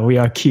like how we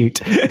are cute.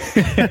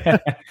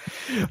 But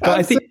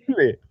I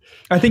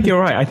think you're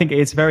right. I think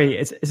it's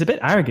a bit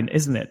arrogant,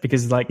 isn't it?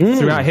 Because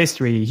throughout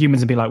history,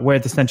 humans have been like, we're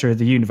the center of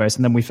the universe.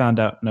 And then we found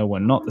out, no, we're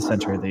not the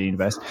center of the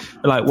universe.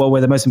 We're like, well,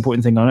 we're the most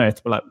important thing on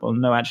earth. We're like, well,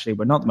 no, actually,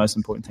 we're not the most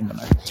important thing on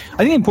earth. I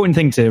think the important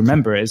thing to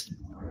remember is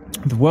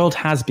the world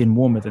has been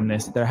warmer than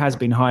this. There has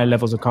been higher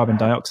levels of carbon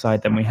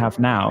dioxide than we have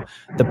now.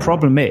 The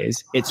problem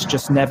is it's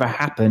just never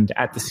happened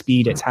at the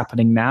speed it's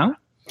happening now.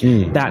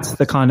 That's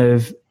the kind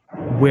of,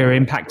 we're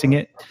impacting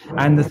it.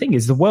 And the thing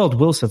is, the world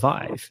will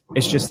survive.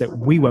 It's just that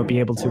we won't be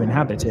able to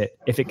inhabit it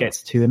if it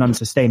gets to an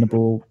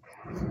unsustainable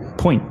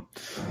point.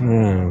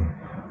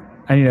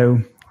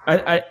 And,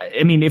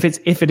 I mean, if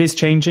it is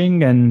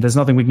changing and there's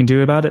nothing we can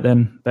do about it,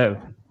 then,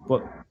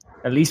 well,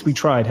 at least we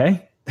tried,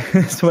 hey?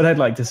 That's what I'd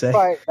like to say.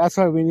 That's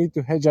why we need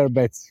to hedge our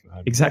bets.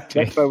 Man.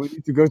 Exactly. That's why we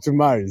need to go to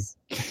Mars.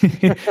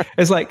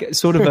 It's like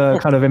sort of a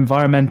kind of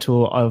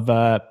environmental of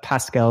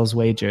Pascal's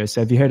wager.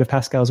 So have you heard of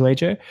Pascal's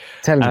wager?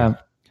 Tell me.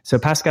 So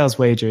Pascal's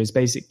wager is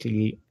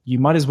basically, you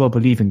might as well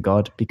believe in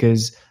God,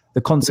 because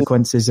the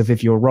consequences of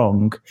if you're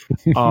wrong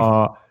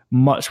are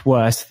much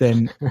worse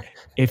than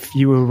if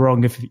you were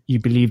wrong if you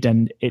believed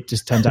and it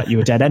just turned out you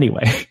were dead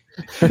anyway.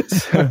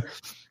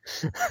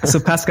 So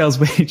Pascal's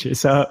wager.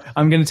 So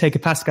I'm going to take a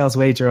Pascal's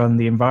wager on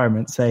the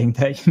environment, saying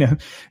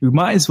that, we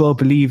might as well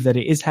believe that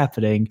it is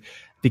happening,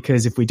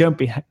 because if we don't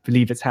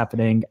believe it's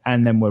happening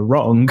and then we're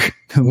wrong,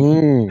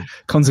 the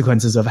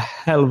consequences are a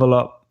hell of a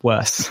lot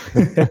worse.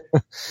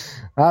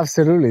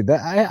 Absolutely.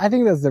 I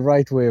think that's the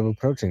right way of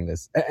approaching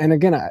this. And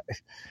again,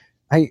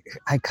 I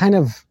kind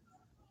of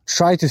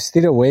try to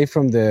steer away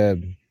from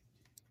the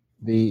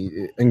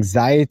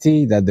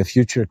anxiety that the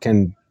future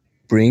can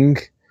bring.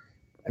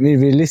 I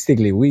mean,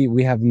 realistically,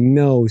 we have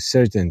no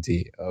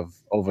certainty of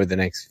over the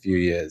next few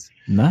years.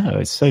 No,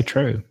 it's so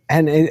true.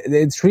 And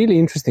it's really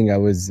interesting. I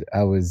was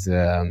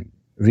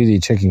really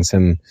checking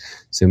some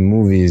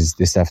movies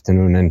this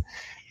afternoon,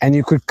 and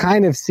you could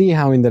kind of see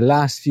how in the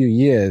last few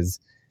years,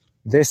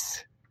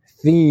 this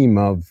theme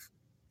of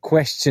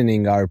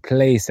questioning our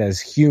place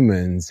as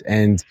humans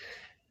and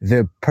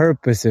the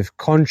purpose of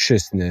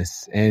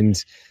consciousness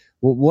and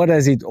what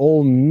does it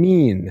all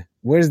mean?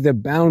 Where's the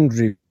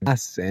boundary between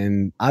us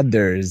and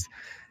others?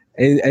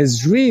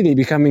 Is really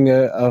becoming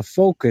a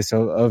focus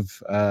of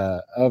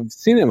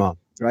cinema,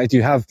 right?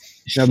 You have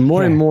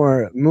more and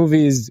more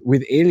movies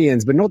with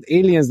aliens, but not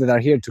aliens that are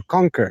here to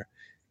conquer,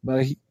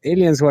 but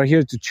aliens who are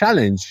here to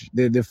challenge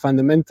the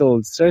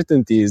fundamental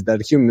certainties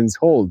that humans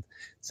hold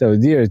so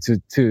dear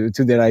to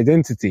their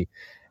identity.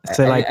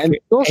 So and you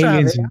also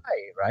have AI,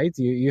 right?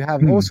 You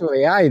have also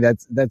AI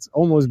that's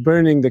almost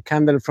burning the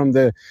candle from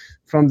the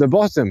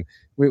bottom,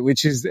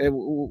 which is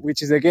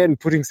again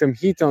putting some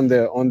heat on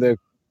the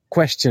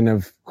question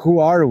of who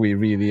are we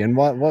really and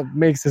what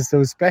makes us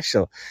so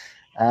special.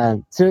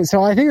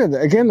 So I think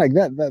that again, like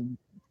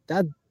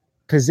that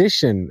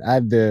position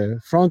at the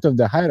front of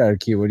the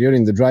hierarchy, where you're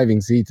in the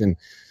driving seat and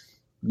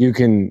you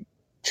can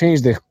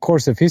change the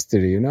course of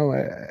history,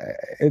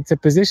 it's a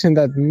position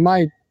that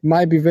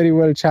might be very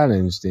well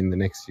challenged in the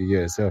next few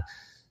years. So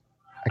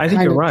I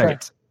think you're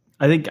right.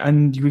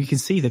 And we can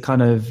see the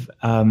kind of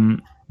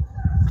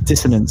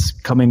dissonance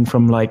coming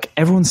from, like,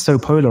 everyone's so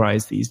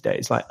polarized these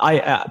days. Like,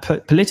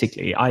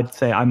 politically, I'd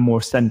say I'm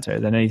more center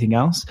than anything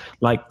else.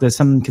 Like, there's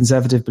some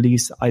conservative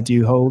beliefs I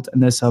do hold,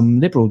 and there's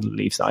some liberal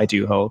beliefs I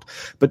do hold,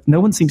 but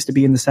no one seems to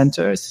be in the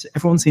center.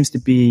 Everyone seems to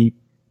be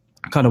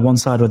kind of one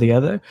side or the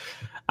other.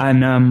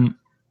 And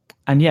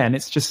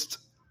it's just,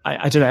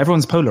 I don't know,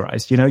 everyone's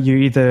polarized. You're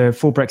either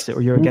for Brexit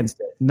or you're against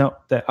it.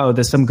 Not that,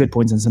 there's some good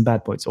points and some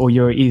bad points, or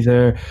you're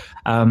either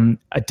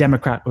a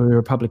Democrat or a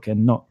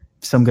Republican, not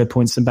some good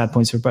points and bad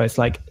points for both.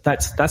 Like,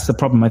 that's the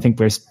problem I think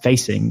we're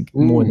facing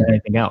more than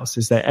anything else,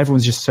 is that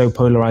everyone's just so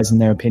polarized in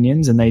their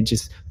opinions, and they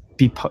just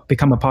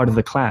become a part of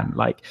the clan.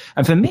 Like,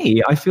 and for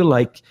me, I feel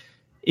like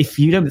if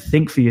you don't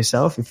think for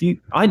yourself,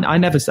 I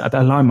never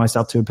align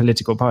myself to a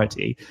political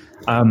party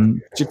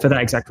just for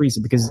that exact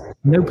reason, because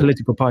no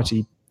political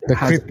party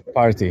crypto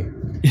party.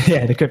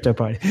 Yeah, the crypto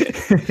party.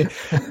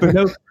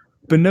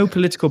 but no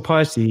political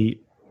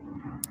party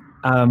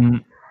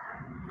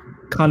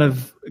kind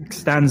of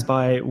stands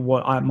by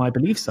what my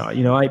beliefs are.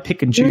 I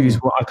pick and choose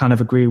what I kind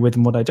of agree with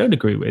and what I don't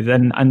agree with,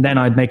 and then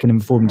I'd make an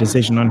informed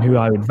decision on who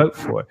I would vote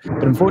for.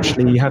 But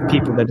unfortunately, you have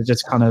people that are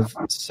just kind of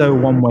so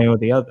one way or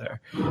the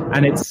other,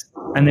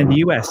 and in the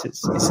US,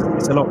 it's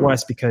a lot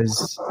worse,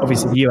 because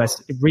obviously the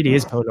US, it really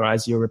is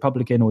polarized. You're a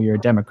Republican or you're a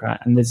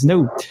Democrat, and there's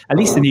no, at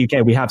least in the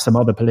UK, we have some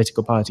other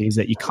political parties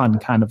that you can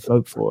kind of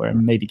vote for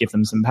and maybe give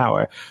them some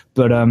power.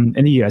 But in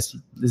the US,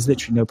 there's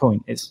literally no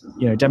point. It's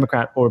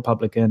Democrat or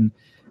Republican.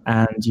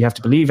 And you have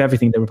to believe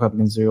everything the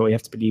Republicans do, or you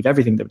have to believe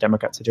everything the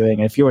Democrats are doing.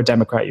 And if you're a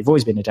Democrat, you've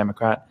always been a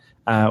Democrat.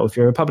 Or if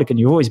you're a Republican,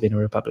 you've always been a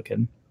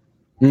Republican.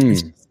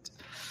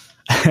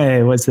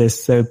 Hey, what's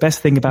this? So, best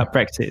thing about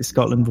Brexit is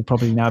Scotland will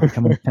probably now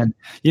become independent.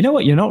 You know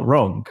what? You're not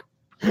wrong.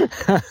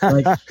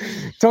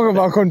 Talk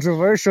about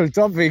controversial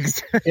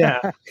topics. Yeah.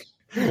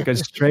 Go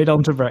straight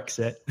on to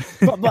Brexit.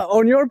 but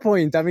on your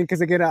point, I mean,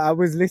 because again, I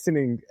was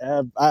listening.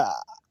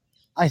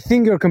 I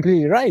think you're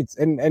completely right.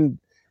 And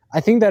I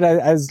think that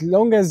as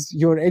long as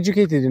you're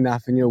educated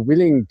enough and you're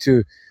willing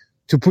to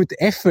put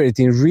effort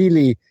in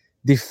really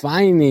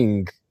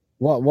defining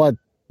what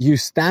you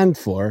stand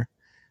for,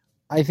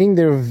 I think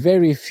there are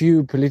very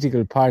few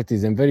political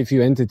parties and very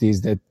few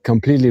entities that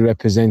completely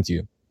represent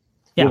you.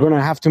 Yeah. You're going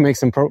to have to make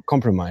some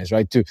compromise,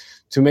 right?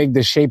 To make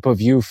the shape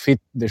of you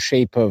fit the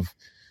shape of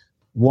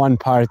one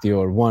party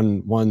or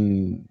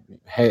one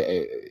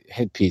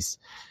headpiece.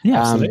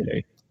 Yeah,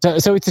 absolutely.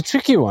 So it's a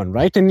tricky one,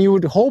 right? And you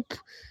would hope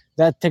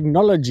that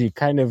technology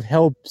kind of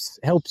helps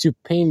you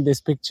paint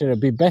this picture a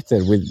bit better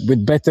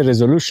with better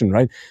resolution,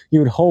 right? You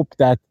would hope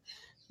that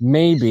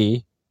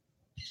maybe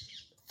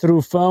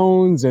through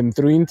phones and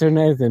through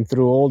internet and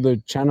through all the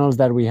channels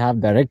that we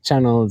have, direct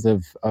channels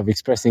of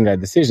expressing our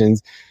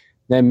decisions,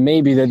 then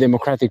maybe the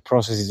democratic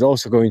process is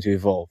also going to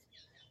evolve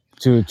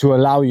to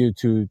allow you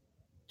to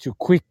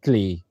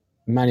quickly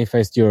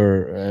manifest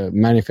your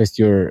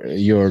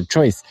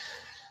choice,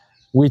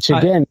 which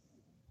again,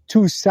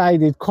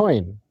 two-sided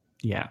coin.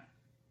 Yeah.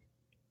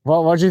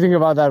 Well, what do you think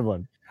about that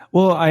one?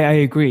 Well, I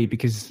agree,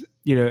 because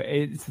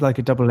it's like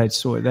a double-edged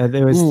sword.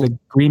 There was the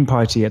Green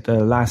Party at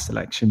the last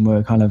election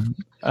were kind of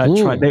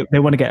They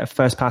want to get a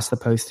first past the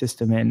post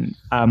system in,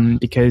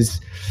 because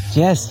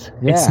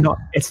it's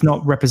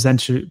not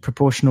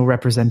proportional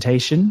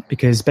representation,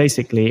 because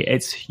basically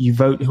you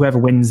vote whoever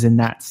wins in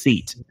that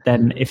seat.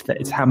 Then if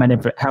it's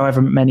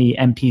however many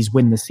MPs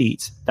win the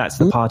seat, that's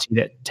the party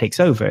that takes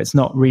over. It's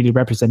not really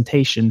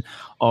representation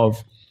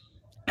of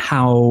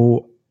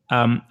how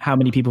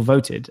many people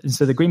voted. And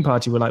so the Green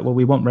Party were like, well,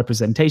 we want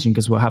representation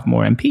because we'll have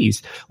more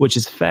MPs, which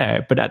is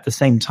fair. But at the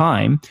same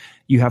time,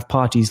 you have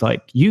parties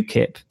like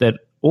UKIP that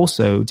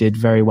also did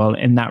very well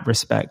in that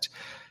respect.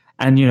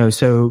 And,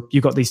 so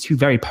you got these two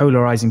very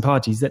polarizing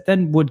parties that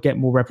then would get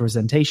more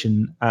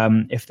representation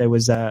if there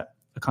was a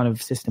kind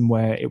of system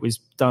where it was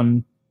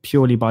done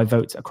purely by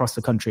votes across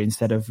the country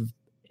instead of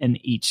in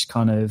each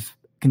kind of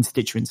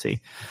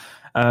constituency.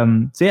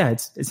 So yeah,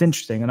 it's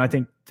interesting. And I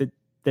think that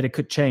it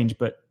could change,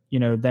 but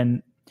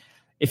then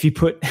if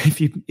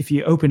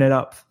you open it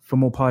up for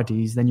more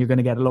parties, then you're going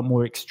to get a lot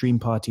more extreme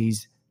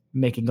parties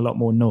making a lot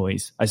more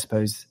noise, I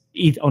suppose,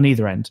 on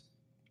either end.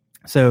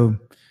 So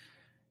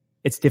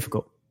it's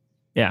difficult.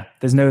 Yeah,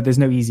 there's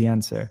no easy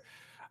answer.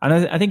 And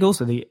I think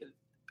also the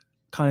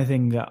kind of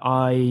thing that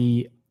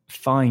I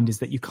find is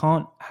that you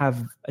can't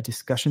have a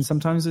discussion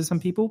sometimes with some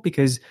people,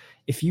 because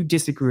if you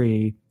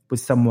disagree with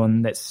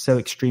someone that's so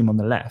extreme on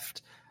the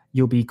left,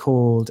 you'll be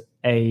called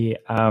a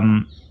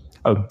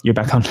oh, you're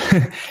back on.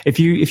 If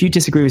you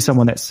disagree with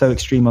someone that's so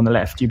extreme on the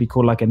left, you'd be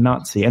called like a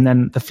Nazi. And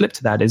then the flip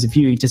to that is if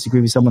you disagree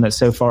with someone that's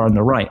so far on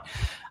the right,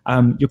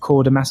 you're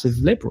called a massive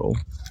liberal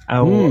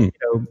or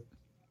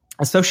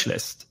a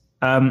socialist.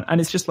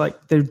 And it's just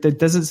like there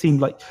doesn't seem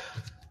like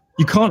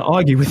you can't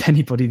argue with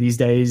anybody these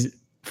days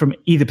from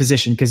either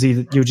position, because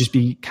either you'll just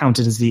be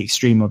counted as the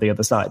extreme or the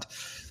other side.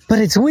 But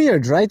it's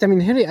weird, right? I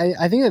mean, Harry,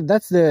 I think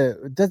that's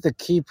the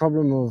key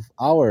problem of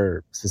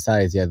our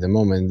society at the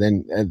moment.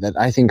 Then that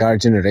I think our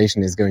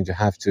generation is going to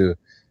have to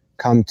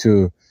come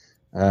to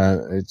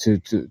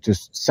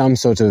some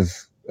sort of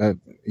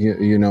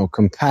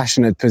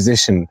compassionate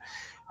position,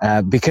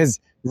 because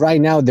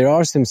right now there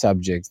are some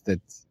subjects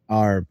that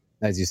are,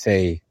 as you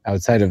say,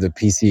 outside of the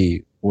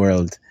PC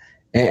world,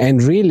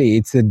 and really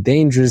it's a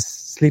dangerous,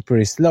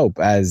 slippery slope,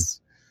 as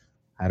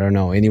I don't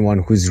know,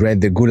 anyone who's read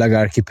the Gulag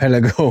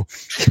Archipelago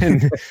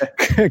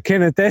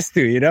can attest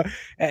to.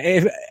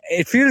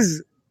 It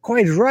feels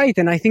quite right,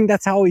 and I think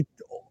that's how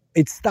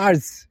it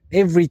starts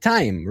every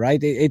time, right?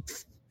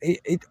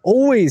 It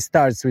always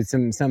starts with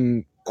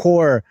some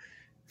core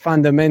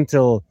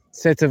fundamental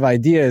set of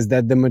ideas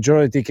that the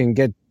majority can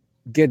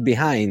get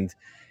behind,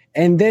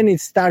 and then it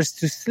starts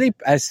to slip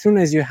as soon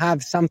as you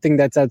have something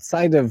that's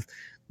outside of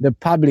the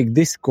public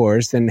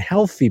discourse and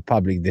healthy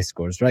public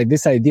discourse, right?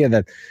 This idea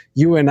that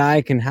you and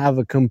I can have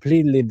a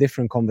completely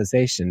different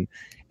conversation,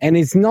 and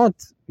it's not,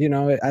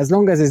 as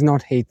long as it's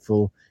not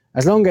hateful,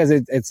 as long as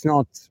it's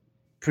not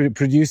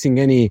producing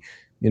any,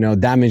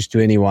 damage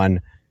to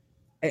anyone,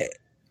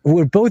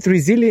 we're both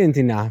resilient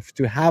enough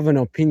to have an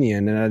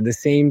opinion and at the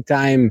same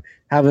time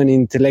have an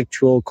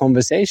intellectual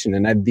conversation.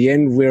 And at the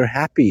end, we're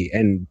happy.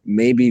 And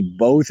maybe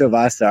both of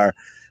us are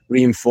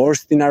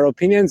reinforced in our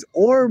opinions,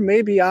 or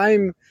maybe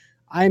I'm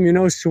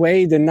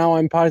swayed and now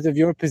I'm part of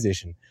your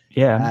position.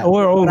 Yeah.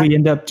 Or we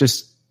end up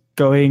just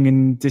going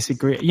and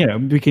disagree.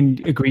 We can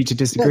agree to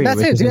disagree.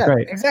 That's it. Yeah,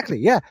 great. Exactly.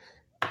 Yeah.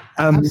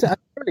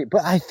 Absolutely.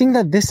 But I think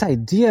that this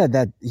idea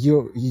that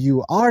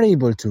you are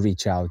able to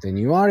reach out and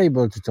you are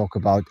able to talk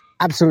about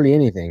absolutely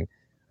anything,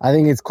 I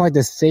think it's quite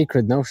a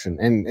sacred notion.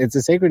 And it's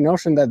a sacred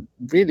notion that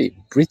really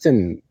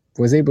Britain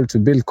was able to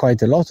build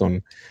quite a lot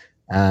on.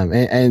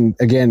 And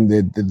again,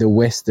 the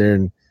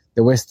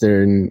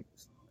Western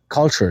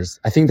cultures,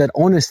 I think that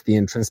honesty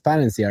and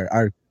transparency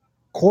are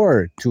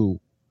core to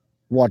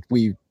what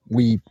we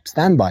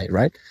stand by,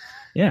 right?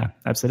 Yeah,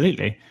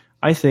 absolutely.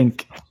 I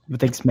think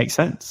things make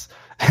sense.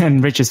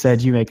 And Richard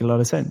said, you make a lot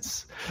of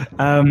sense.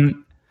 No,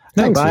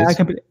 Thanks,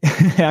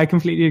 but I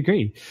completely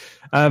agree.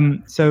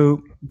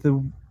 So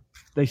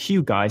the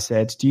Hugh guy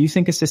said, do you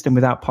think a system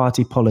without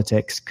party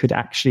politics could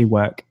actually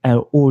work?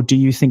 Or do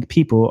you think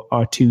people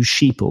are too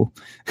sheeple?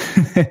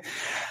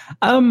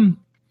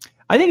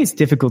 I think it's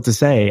difficult to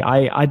say.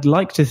 I'd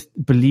like to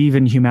believe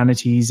in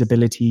humanity's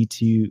ability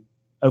to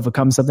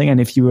overcome something. And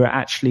if you were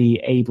actually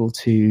able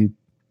to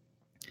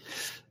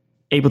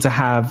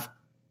have,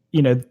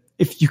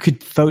 if you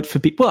could vote for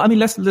people, well, I mean,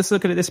 let's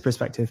look at it this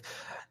perspective.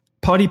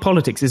 Party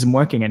politics isn't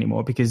working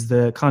anymore because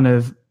the kind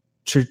of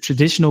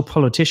traditional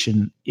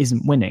politician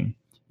isn't winning.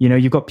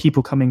 You've got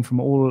people coming from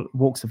all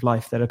walks of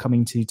life that are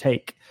coming to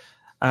take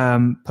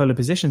polar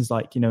positions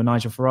like,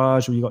 Nigel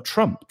Farage, or you got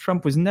Trump.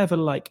 Trump was never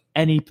like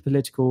any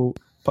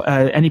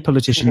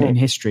politician in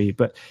history,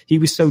 but he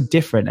was so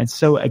different and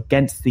so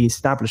against the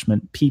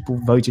establishment. People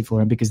voted for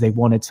him because they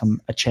wanted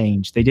a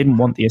change. They didn't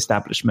want the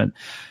establishment.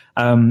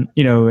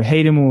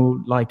 Hate him or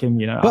like him,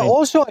 But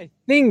also, I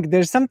think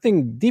there's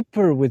something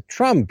deeper with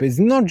Trump. It's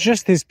not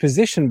just his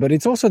position, but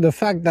it's also the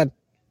fact that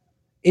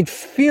it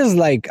feels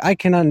like I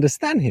can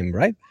understand him,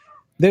 right?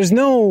 There's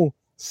no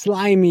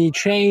slimy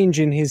change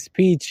in his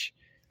speech.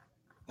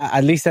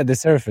 at least at the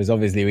surface,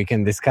 obviously, we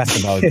can discuss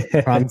about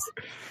Trump's.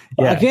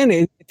 But Yeah. again,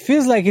 it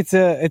feels like it's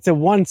a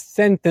one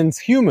sentence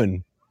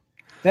human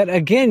that,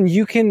 again,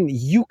 you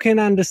can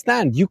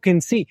understand, you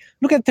can see.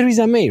 Look at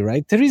Theresa May,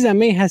 right? Theresa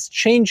May has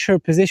changed her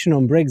position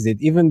on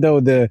Brexit, even though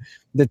the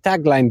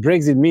tagline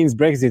Brexit means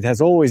Brexit has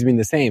always been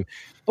the same.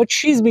 But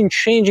she's been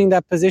changing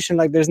that position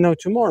like there's no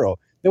tomorrow.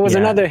 There was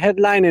another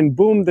headline and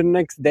boom, the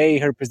next day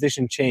her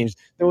position changed.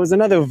 There was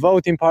another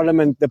vote in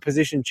parliament, the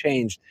position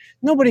changed.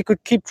 Nobody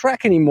could keep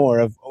track anymore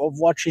of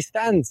what she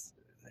stands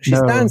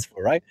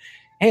for, right?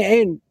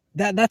 And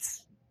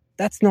that's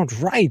not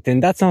right.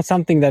 And that's not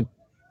something that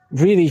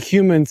really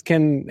humans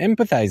can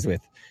empathize with.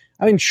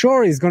 I mean,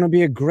 sure, it's going to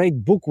be a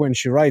great book when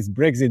she writes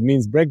Brexit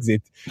means Brexit.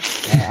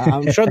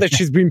 I'm sure that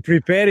she's been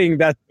preparing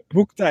that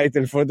book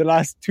title for the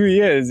last 2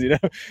 years,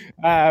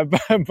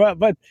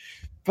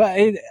 But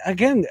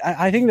again,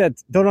 I think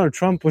that Donald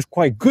Trump was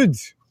quite good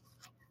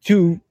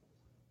to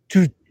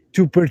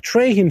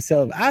portray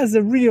himself as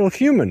a real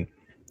human.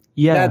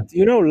 Yeah. That,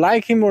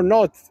 like him or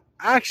not,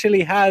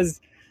 actually has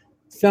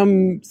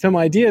some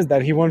ideas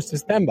that he wants to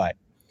stand by.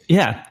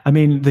 Yeah, I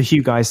mean, the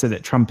Hugh guy said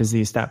that Trump is the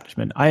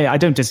establishment. I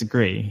don't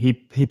disagree. He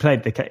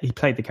played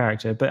the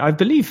character, but I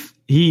believe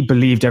he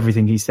believed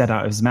everything he said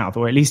out of his mouth,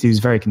 or at least he was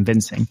very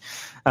convincing.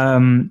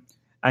 And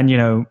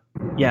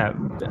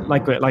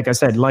like I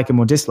said, like him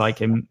or dislike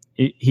him,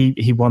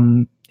 he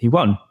won. He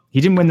won.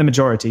 He didn't win the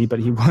majority, but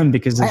he won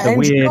because of the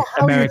weird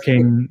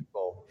American.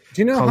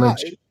 Do you know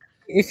college. How?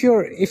 If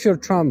you're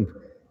Trump,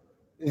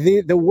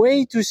 the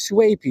way to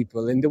sway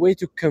people and the way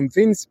to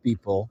convince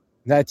people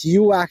that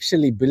you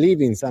actually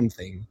believe in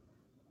something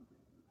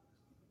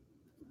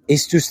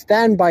is to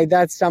stand by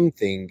that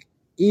something,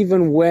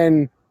 even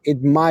when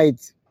it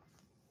might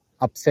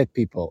upset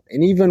people,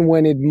 and even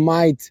when it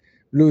might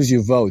lose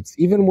you votes,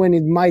 even when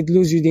it might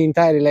lose you the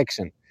entire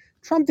election.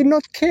 Trump did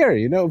not care,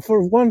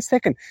 for 1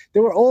 second.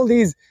 There were all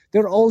these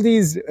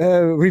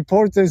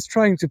reporters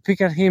trying to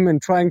pick at him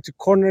and trying to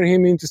corner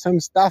him into some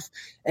stuff,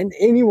 and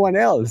anyone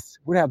else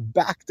would have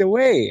backed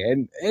away,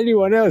 and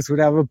anyone else would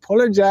have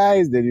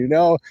apologized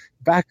and,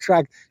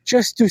 backtracked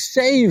just to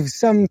save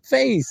some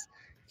face.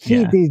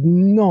 He did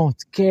not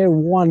care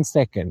 1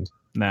 second.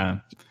 No.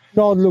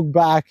 Not look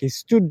back. He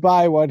stood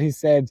by what he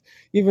said,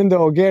 even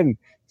though, again,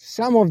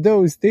 some of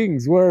those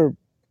things were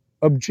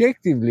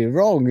objectively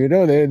wrong.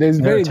 There's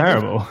very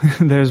terrible.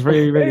 There's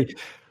really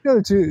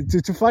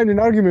to find an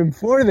argument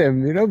for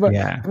them.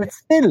 But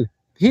still,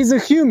 he's a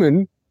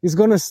human. He's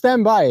gonna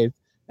stand by it,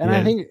 and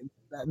I think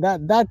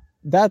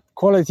that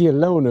quality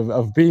alone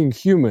of being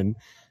human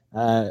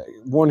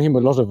won him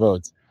a lot of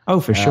votes. Oh,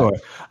 for sure.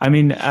 I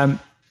mean,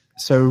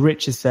 so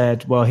Rich has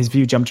said, well, his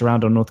view jumped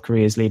around on North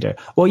Korea's leader.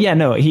 Well, yeah,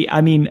 no,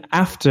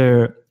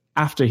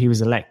 after he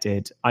was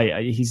elected,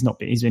 it's not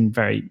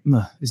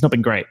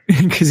been great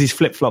because he's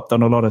flip-flopped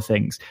on a lot of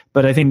things.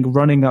 But I think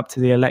running up to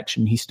the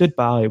election, he stood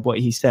by what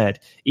he said,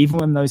 even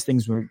when those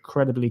things were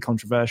incredibly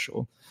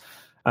controversial.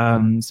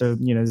 So,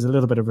 there's a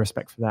little bit of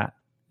respect for that.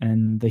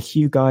 And the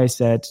Hugh guy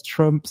said,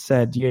 Trump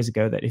said years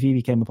ago that if he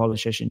became a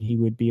politician, he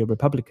would be a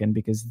Republican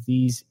because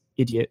these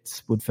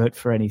idiots would vote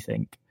for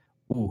anything.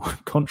 Ooh,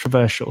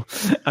 controversial.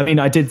 I mean,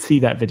 I did see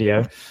that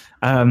video.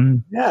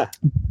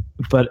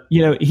 But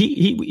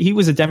he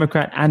was a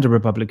Democrat and a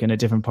Republican at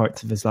different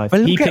parts of his life.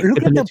 But look at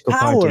the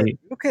power. Party.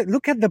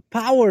 Look at the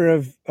power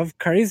of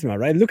charisma,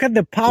 right? Look at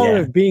the power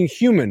of being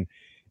human.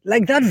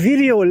 Like that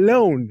video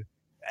alone.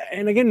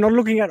 And again, not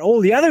looking at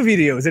all the other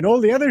videos and all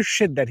the other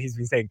shit that he's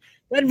been saying.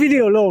 That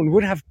video alone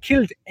would have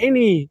killed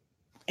any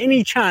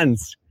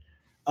chance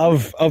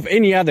of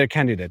any other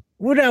candidate.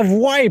 Would have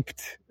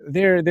wiped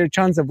their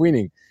chance of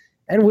winning.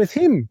 And with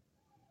him,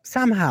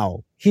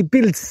 somehow, he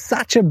built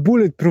such a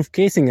bulletproof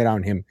casing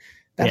around him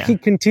that he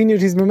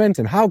continued his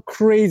momentum. How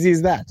crazy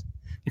is that?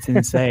 It's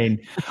insane.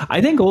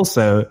 I think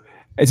also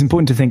it's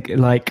important to think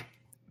like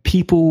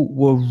people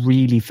were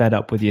really fed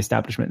up with the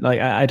establishment. Like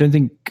I don't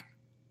think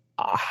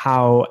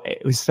how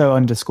it was so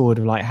underscored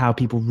of like how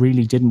people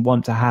really didn't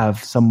want to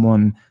have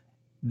someone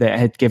that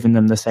had given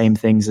them the same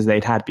things as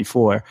they'd had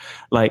before.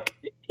 Like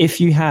if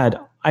you had,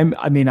 I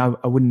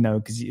wouldn't know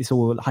because it's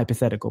all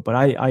hypothetical, but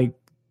I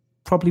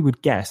probably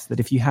would guess that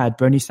if you had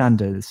Bernie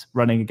Sanders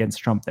running against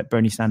Trump, that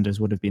Bernie Sanders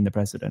would have been the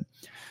president.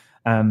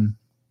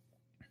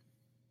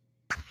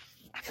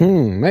 Maybe.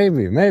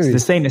 So the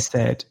Saint has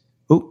said,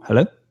 oh,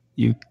 hello?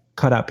 You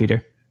cut out,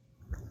 Peter.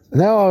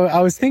 No,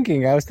 I was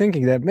thinking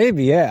that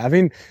maybe, yeah. I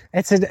mean,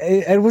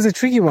 it was a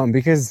tricky one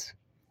because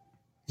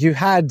you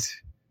had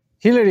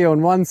Hillary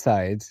on one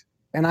side,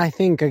 and I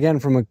think, again,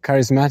 from a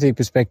charismatic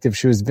perspective,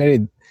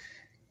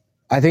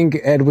 I think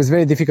it was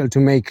very difficult to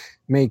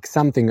make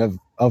something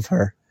of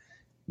her.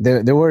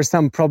 There were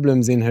some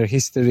problems in her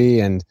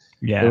history, and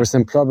there were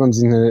some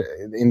problems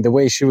in the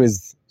way she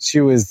was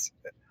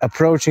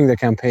approaching the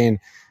campaign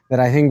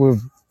that I think were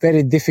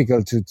very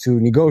difficult to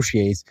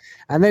negotiate.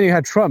 And then you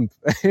had Trump.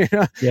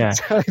 Yeah.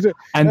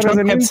 And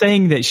Trump kept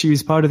saying that she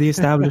was part of the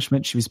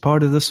establishment, she was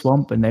part of the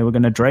swamp, and they were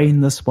going to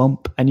drain the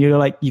swamp. And you're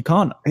like, you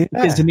can't. Yeah.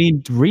 Because, I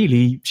mean,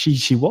 really,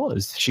 she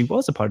was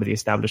a part of the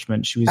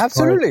establishment. She was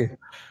absolutely.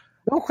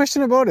 No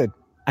question about it.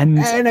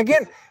 And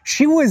again,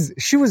 she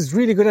was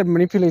really good at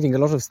manipulating a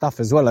lot of stuff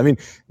as well. I mean,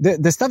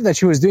 the stuff that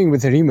she was doing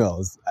with her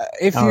emails,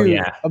 if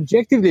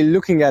objectively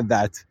looking at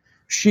that,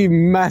 she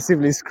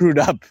massively screwed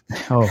up.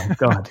 Oh,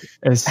 God.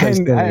 It's so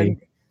silly.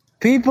 And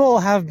people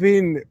have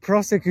been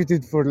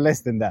prosecuted for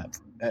less than that.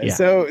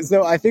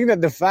 So I think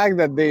that the fact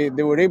that they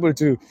were able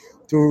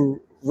to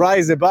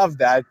rise above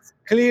that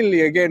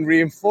clearly, again,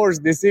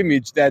 reinforced this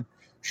image that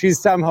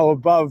she's somehow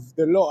above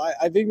the law.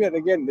 I think that,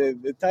 again,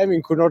 the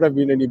timing could not have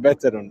been any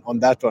better on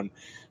that one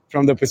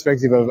from the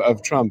perspective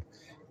of Trump.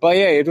 But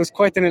yeah, it was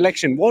quite an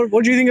election.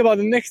 What do you think about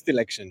the next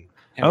election,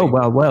 Henry?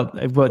 Oh, well,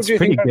 it's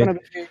pretty good.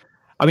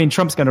 I mean,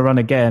 Trump's going to run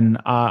again.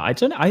 I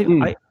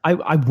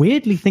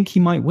weirdly think he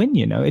might win,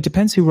 It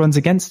depends who runs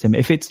against him.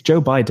 If it's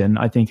Joe Biden,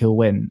 I think he'll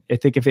win. I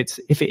think if it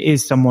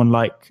is someone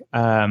like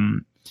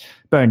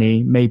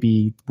Bernie,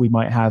 maybe we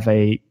might have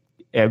a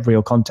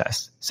real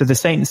contest. So the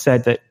Saint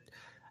said that,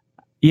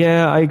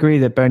 yeah, I agree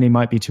that Bernie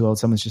might be too old.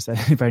 Someone's just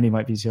said Bernie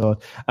might be too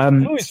old.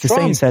 The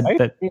Saint said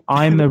that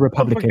I'm a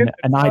Republican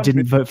and I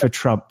didn't vote for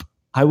Trump.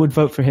 I would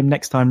vote for him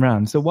next time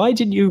round. So why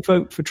didn't you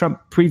vote for Trump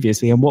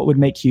previously? And what would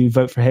make you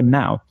vote for him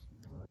now?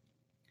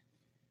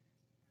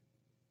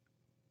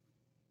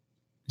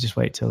 Just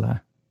wait till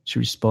she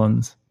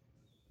responds.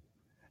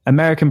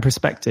 American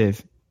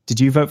perspective.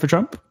 Did you vote for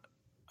Trump?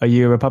 Are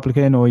you a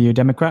Republican or are you a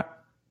Democrat?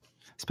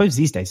 I suppose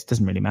these days it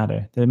doesn't really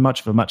matter. They're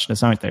much of a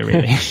muchness, aren't they,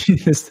 really?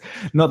 There's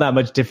not that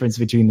much difference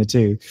between the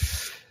two.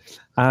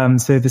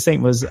 So the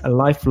Saint was a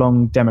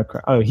lifelong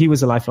Democrat. Oh, he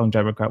was a lifelong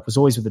Democrat, was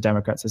always with the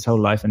Democrats his whole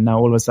life. And now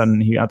all of a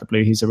sudden, out of the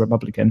blue, he's a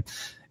Republican.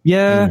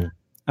 Yeah.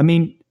 I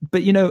mean,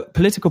 but,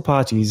 political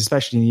parties,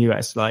 especially in the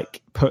US,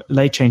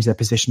 they change their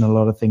position on a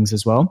lot of things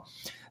as well.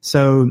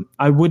 So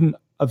I wouldn't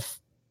have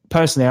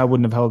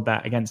held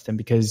that against him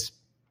because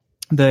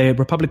the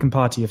Republican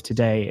Party of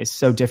today is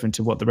so different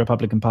to what the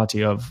Republican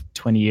Party of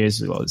 20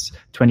 years ago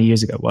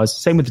was.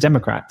 Same with the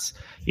Democrats,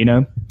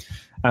 and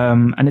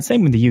it's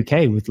same with the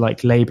UK with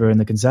Labour and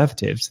the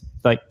Conservatives.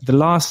 The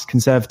last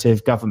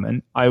Conservative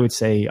government, I would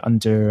say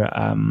under,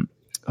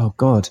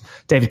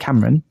 David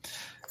Cameron,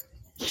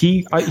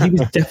 he was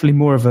definitely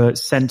more of a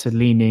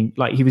centre-leaning,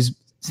 he was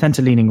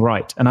centre-leaning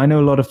right. And I know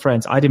a lot of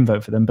friends, I didn't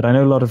vote for them, but I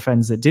know a lot of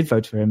friends that did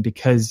vote for him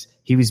because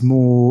he was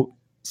more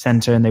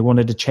centre and they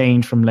wanted to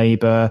change from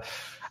Labour.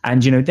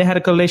 And, they had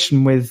a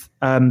coalition with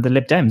the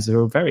Lib Dems who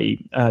were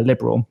very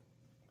liberal.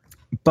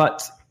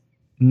 But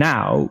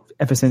now,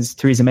 ever since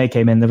Theresa May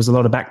came in, there was a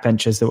lot of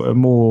backbenchers that were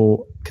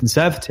more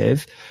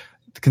conservative.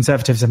 The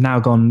Conservatives have now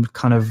gone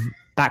kind of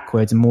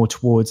backwards and more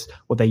towards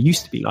what they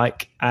used to be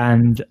like,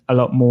 and a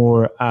lot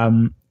more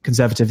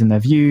conservative in their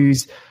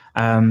views,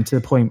 to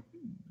the point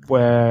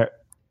where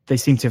they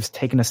seem to have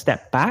taken a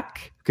step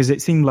back, because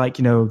it seemed like,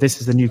 this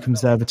is the new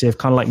Conservative,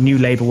 kind of like New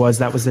Labour was,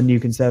 that was the new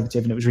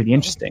Conservative, and it was really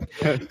interesting.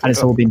 And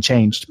it's all been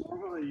changed.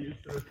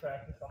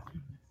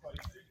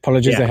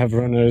 Apologies, I have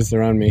runners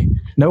around me.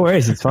 No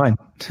worries, it's fine.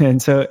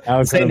 And so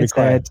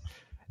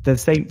the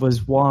Saint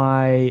was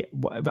why.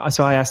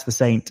 So I asked the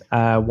Saint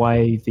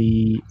why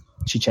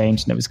she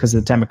changed, and it was because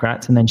of the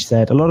Democrats. And then she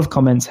said a lot of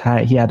comments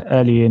he had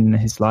early in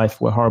his life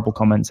were horrible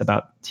comments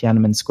about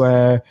Tiananmen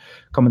Square,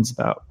 comments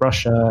about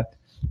Russia.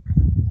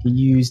 He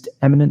used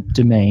eminent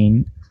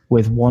domain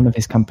with one of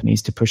his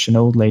companies to push an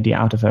old lady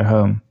out of her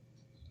home.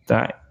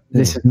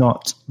 This is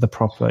not the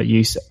proper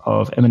use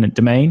of eminent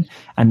domain,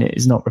 and it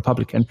is not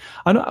Republican.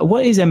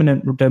 What is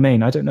eminent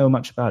domain? I don't know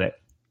much about it.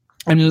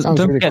 And sounds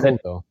really cool,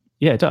 though.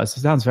 Yeah, it does.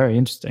 It sounds very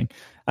interesting.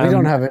 We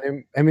don't have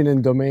an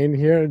eminent domain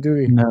here, do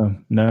we?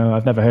 No,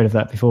 I've never heard of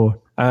that before.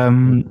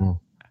 And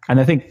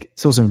I think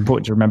it's also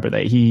important to remember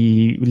that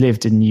he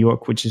lived in New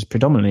York, which is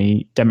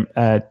predominantly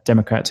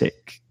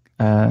Democratic.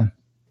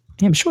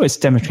 I'm sure it's a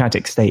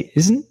Democratic state,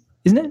 isn't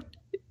it?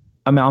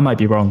 I mean, I might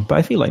be wrong, but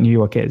I feel like New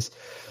York is.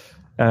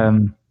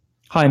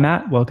 Hi,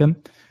 Matt.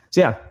 Welcome.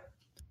 So yeah,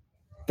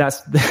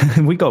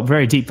 we got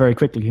very deep very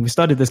quickly. We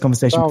started this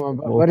conversation.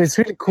 But it's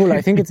really cool.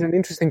 I think it's an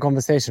interesting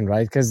conversation,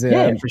 right? Because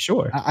for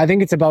sure. I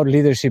think it's about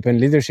leadership, and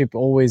leadership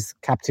always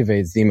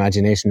captivates the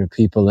imagination of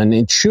people, and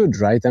it should,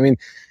 right? I mean,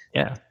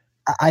 yeah.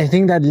 I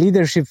think that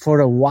leadership for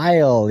a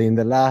while in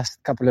the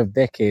last couple of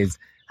decades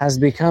has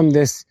become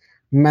this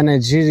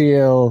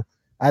managerial,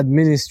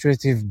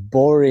 administrative,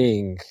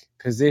 boring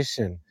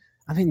position.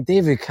 I mean,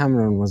 David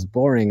Cameron was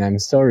boring. I'm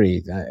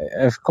sorry.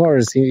 Of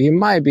course, he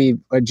might be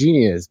a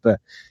genius, but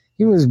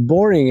he was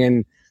boring.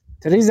 And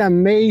Theresa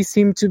May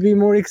seemed to be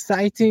more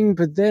exciting,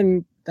 but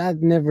then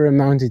that never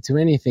amounted to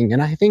anything.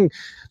 And I think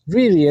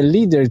really a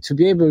leader, to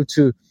be able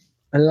to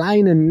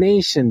align a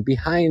nation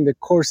behind the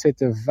core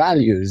set of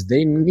values,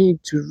 they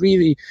need to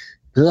really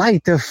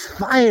light a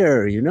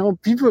fire.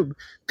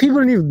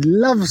 People need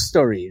love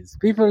stories.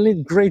 People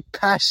need great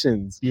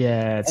passions.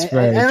 Yeah, it's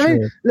very true. I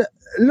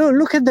mean,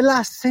 look at the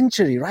last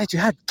century, right? You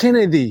had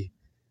Kennedy.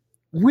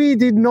 We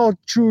did not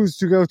choose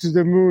to go to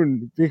the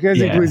moon because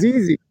it was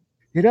easy.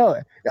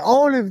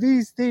 All of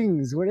these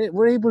things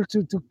were able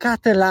to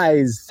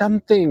catalyze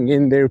something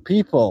in their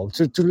people,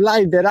 to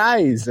light their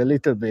eyes a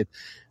little bit.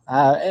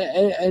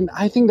 And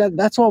I think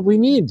that's what we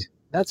need.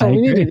 That's what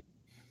we need.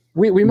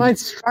 We might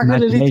struggle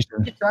a little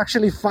bit to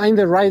actually find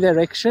the right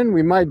direction.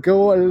 We might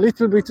go a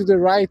little bit to the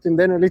right and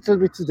then a little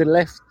bit to the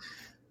left.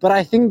 But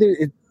I think that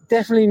it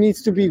definitely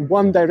needs to be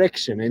one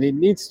direction, and it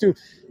needs to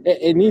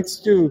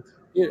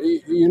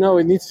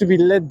be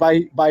led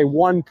by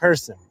one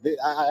person.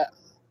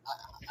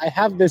 I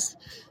have this,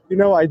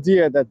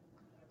 idea that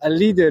a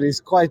leader is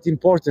quite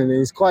important,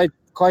 and it's quite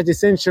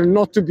essential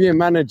not to be a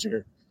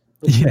manager,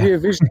 but to be a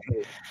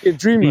visionary, a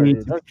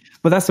dreamer.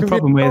 Well, that's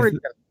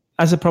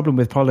the problem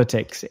with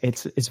politics.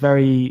 It's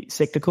very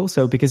cyclical.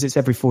 So because it's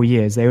every 4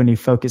 years, they only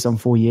focus on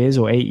 4 years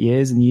or 8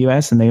 years in the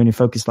US, and they only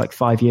focus like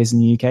 5 years in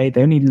the UK.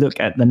 They only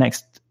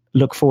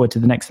look forward to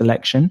the next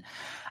election,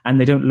 and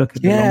they don't look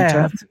at the long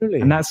term.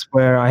 Absolutely. And that's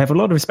where I have a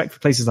lot of respect for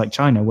places like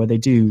China, where they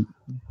do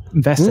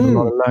invest in a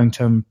lot of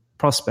long-term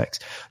prospects.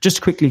 Just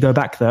to quickly go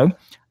back though.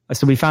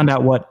 So we found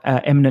out what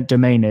eminent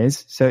domain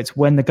is. So it's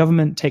when the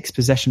government takes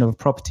possession of a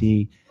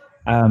property.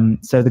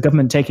 So the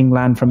government taking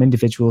land from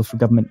individuals for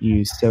government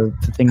use. So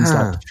for things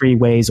like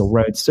freeways or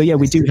roads. So yeah,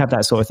 we do have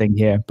that sort of thing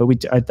here, but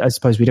I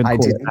suppose we don't call it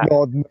that.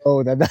 I did not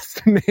know that's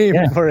the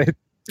name for it.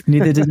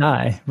 Neither did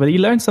I. But you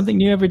learn something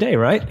new every day,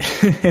 right?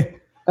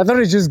 I thought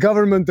it's just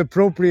government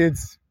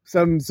appropriates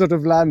some sort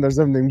of land or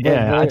something. But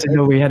I didn't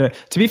know we had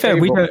to be fair,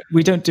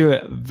 we don't do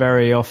it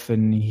very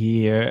often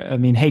here. I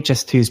mean,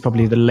 HS2 is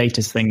probably the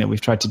latest thing that we've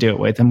tried to do it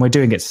with, and we're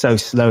doing it so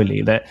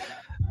slowly that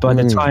by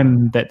the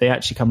time that they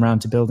actually come around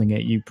to building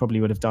it, you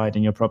probably would have died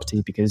in your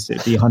property because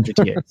it'd be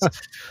 100 years.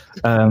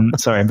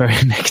 Sorry, I'm very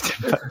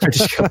negative about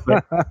British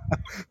government.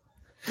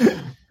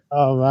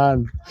 Oh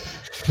man,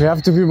 we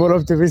have to be more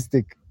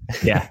optimistic.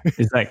 Yeah,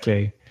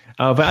 exactly.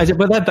 But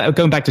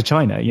going back to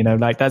China,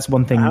 like that's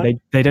one thing.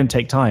 They don't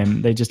take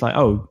time. They just like,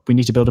 oh, we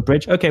need to build a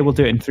bridge. Okay, we'll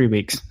do it in 3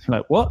 weeks. You're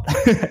like, what?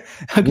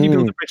 How can you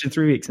build a bridge in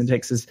 3 weeks? And it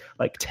takes us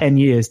like 10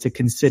 years to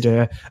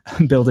consider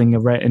building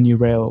a new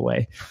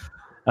railway.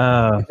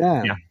 I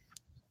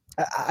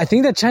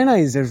think that China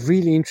is a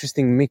really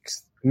interesting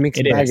mixed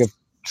bag of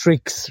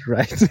tricks,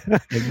 right?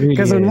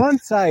 Because on one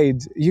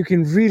side you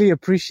can really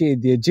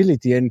appreciate the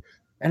agility, and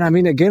I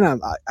mean, again,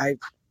 I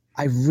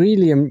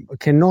really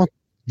cannot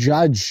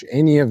judge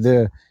any of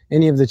the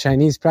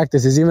Chinese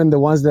practices, even the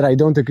ones that I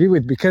don't agree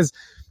with, because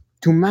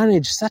to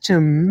manage such a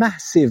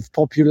massive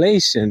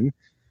population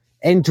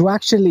and to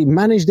actually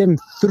manage them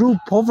through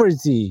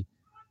poverty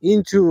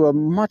into a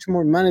much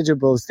more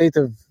manageable state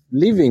of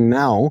living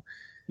now,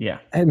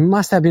 it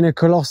must have been a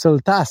colossal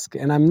task.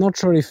 And I'm not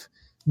sure if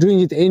doing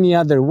it any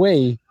other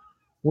way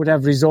would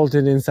have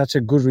resulted in such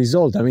a good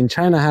result. I mean,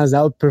 China has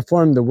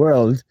outperformed the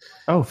world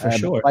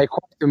sure, by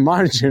quite a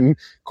margin,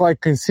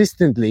 quite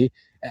consistently.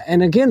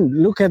 And again,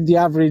 look at the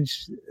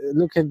average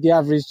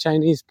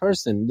Chinese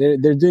person.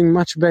 They're doing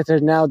much better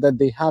now than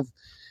they have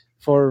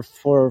for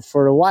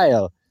a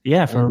while.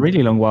 Yeah, for a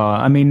really long while.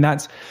 I mean,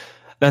 that's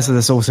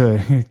also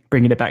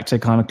bringing it back to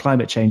kind of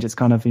climate change. It's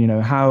kind of,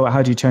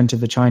 how do you turn to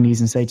the Chinese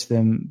and say to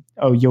them,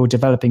 oh, you're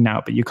developing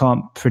now, but you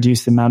can't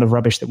produce the amount of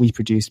rubbish that we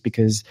produce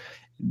because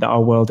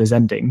our world is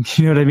ending.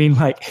 You know what I mean?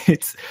 Like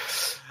it's,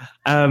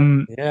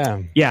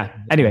 yeah.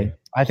 Anyway,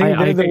 I think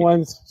they're the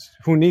ones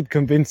who need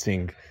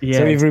convincing. Yeah,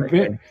 so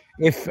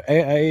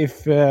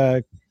if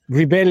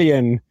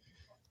rebellion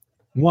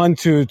want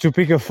to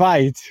pick a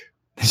fight,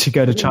 they should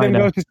go to China.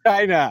 Go to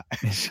China.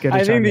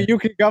 I think the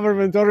UK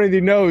government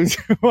already knows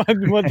what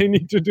they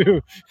need to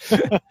do.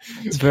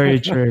 It's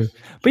very true.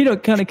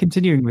 But kind of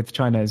continuing with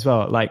China as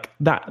well, like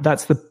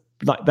that's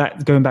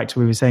going back to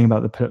what we were saying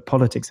about the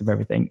politics of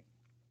everything.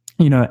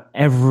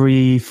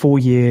 Every 4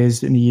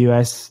 years in the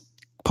US,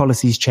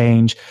 policies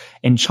change.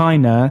 In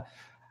China,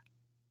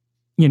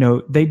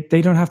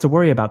 they don't have to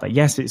worry about that.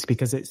 Yes, it's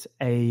because it's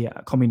a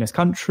communist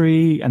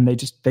country and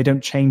they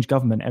don't change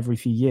government every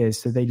few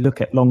years. So they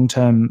look at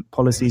long-term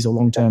policies or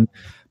long-term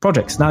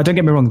projects. Now, don't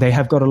get me wrong. They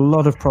have got a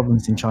lot of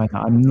problems in China.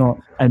 I'm not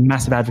a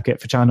massive advocate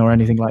for China or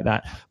anything like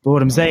that. But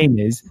what I'm saying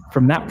is,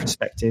 from that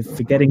perspective,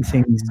 for getting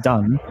things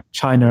done,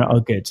 China are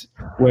good.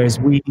 Whereas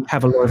we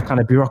have a lot of kind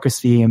of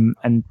bureaucracy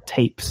and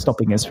tape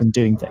stopping us from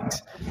doing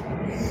things.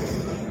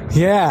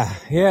 Yeah,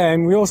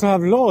 and we also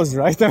have laws,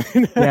 right? I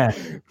mean,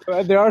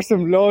 there are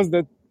some laws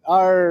that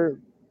are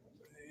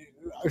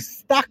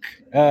stuck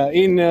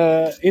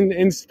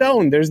in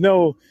stone. There's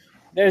no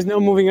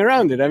moving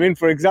around it. I mean,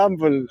 for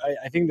example,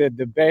 I think that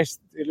the best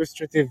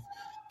illustrative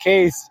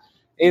case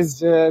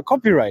is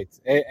copyright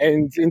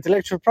and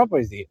intellectual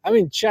property. I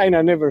mean,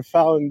 China never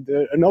found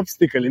an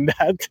obstacle in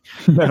that.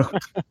 No.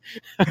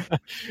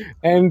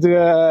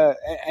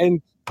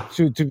 And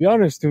to be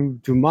honest, to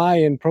my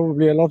and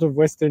probably a lot of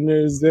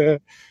Westerners'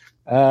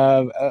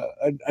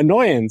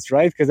 annoyance,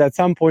 right? Because at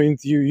some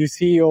point you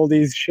see all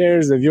these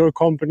shares of your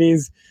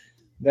companies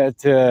that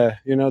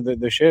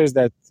the shares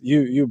that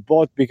you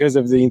bought because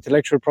of the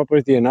intellectual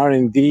property and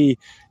R&D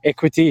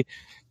equity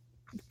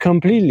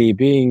completely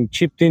being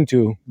chipped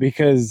into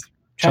because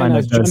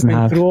China's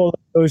jumping through all of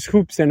those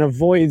hoops and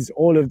avoids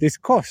all of this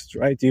cost,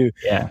 right? You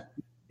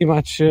pretty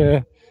much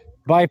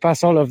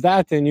bypass all of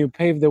that and you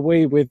pave the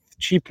way with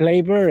cheap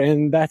labor,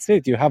 and that's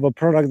it. You have a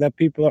product that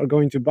people are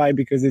going to buy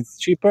because it's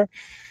cheaper,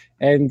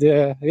 and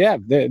there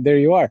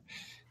you are.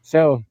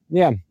 So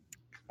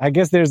I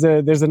guess there's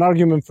an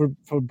argument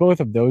for both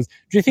of those.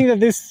 Do you think that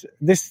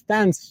this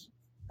stance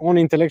on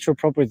intellectual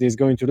property is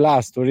going to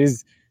last, or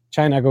is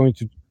China going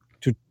to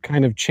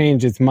kind of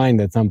change its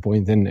mind at some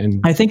point? And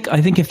I think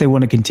if they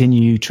want to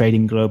continue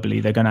trading globally,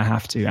 they're going to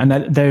have to. And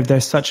they're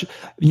such,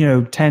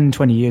 10,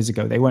 20 years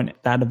ago, they weren't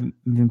that an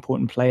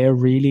important player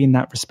really in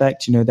that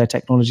respect. Their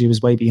technology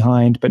was way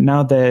behind, but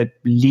now they're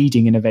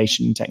leading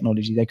innovation in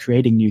technology. They're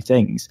creating new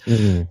things.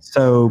 Mm-hmm.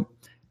 So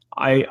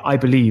I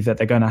believe that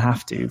they're going to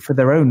have to, for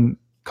their own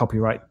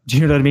copyright. Do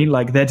you know what I mean?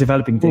 Like, they're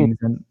developing things,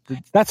 and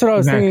that's what I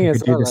was thinking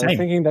as well. I was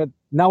thinking that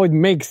now it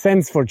makes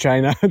sense for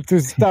China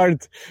to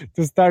start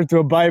to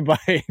abide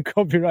by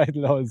copyright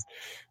laws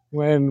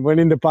when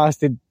in the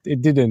past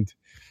it didn't.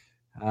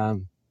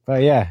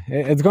 But yeah,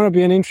 it's going to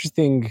be an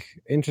interesting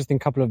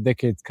couple of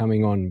decades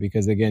coming on,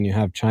 because again, you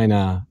have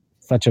China,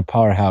 such a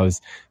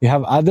powerhouse. You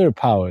have other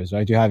powers,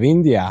 right? You have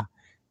India,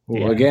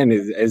 who again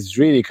is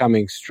really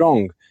coming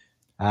strong.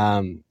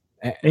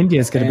 India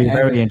is going to be a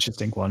very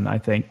interesting one, I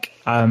think.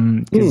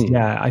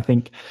 I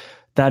think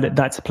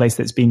that's a place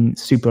that's been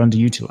super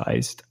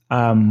underutilized.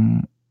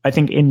 I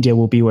think India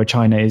will be where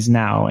China is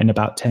now in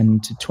about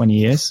 10 to 20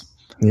 years.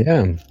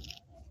 Yeah.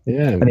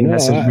 I think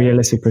that's a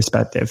realistic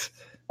perspective.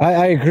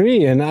 I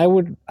agree, and I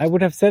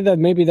would have said that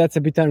maybe that's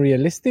a bit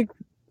unrealistic.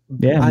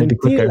 Yeah,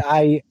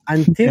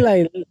 until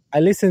I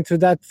listened to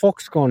that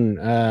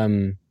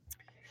Foxconn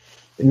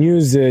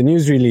news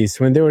release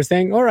when they were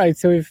saying, all right,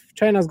 so if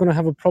China's going to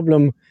have a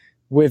problem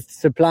with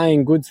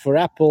supplying goods for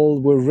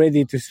Apple, we're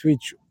ready to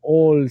switch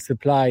all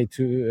supply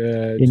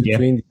to India.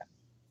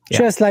 Yeah.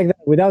 Just like that,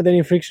 without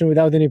any friction,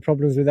 without any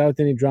problems, without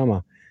any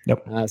drama.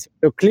 Yep.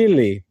 So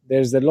clearly,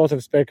 there's a lot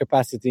of spare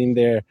capacity in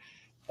there,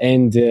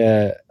 and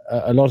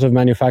a lot of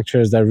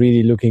manufacturers are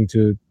really looking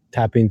to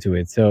tap into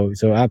it. So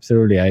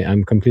absolutely,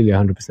 I'm completely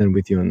 100%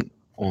 with you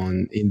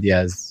on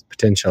India's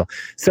potential.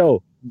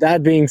 So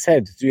that being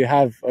said, do you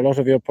have a lot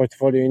of your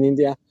portfolio in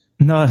India?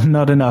 No,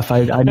 not enough.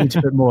 I need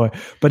to put more.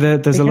 But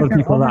there's a lot of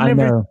people that I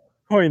know.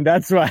 Bitcoin,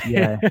 that's right.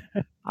 Yeah,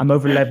 I'm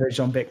over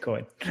leveraged on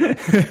Bitcoin.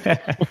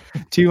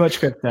 Too much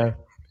crypto.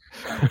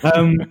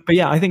 But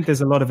yeah, I think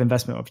there's a lot of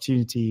investment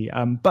opportunity.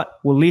 But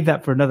we'll leave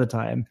that for another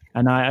time.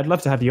 And I'd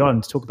love to have you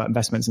on to talk about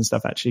investments and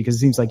stuff, actually, because it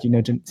seems like you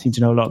seem to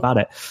know a lot about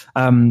it.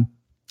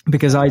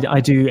 Because I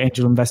do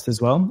angel invest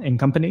as well in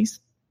companies.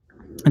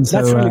 And so,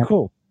 that's really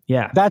cool.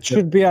 Yeah. That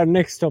should be our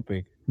next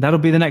topic. That'll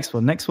be the next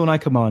one. Next one I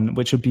come on,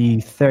 which will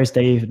be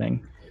Thursday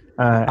evening.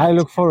 I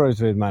look forward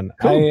to it, man.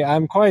 Cool.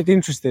 I'm quite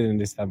interested in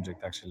this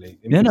subject, actually.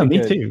 Me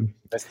too.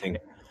 Investing.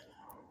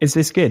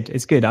 It's good.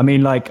 It's good. I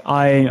mean, like,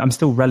 I'm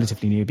still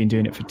relatively new. I've been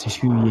doing it for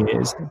 2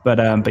 years,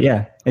 but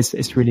yeah,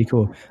 it's really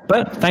cool.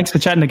 But thanks for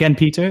chatting again,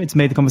 Peter. It's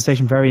made the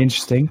conversation very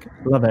interesting.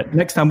 Love it.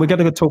 Next time we're going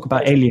to go talk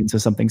about aliens or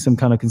something, some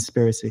kind of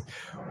conspiracy.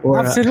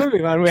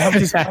 Absolutely, man. We have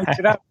to spice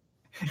it up.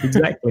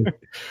 Exactly.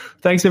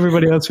 Thanks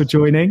everybody else for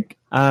joining.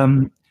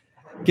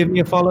 Give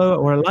me a follow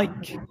or a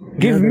like.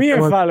 Give me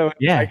a follow.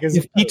 Yeah, like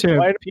give Peter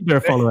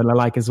a follow and a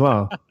like as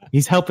well.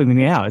 He's helping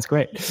me out. It's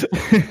great.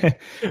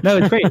 No,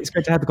 it's great. It's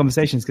great to have the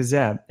conversations because,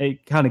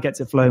 it kind of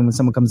gets it flowing when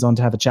someone comes on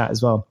to have a chat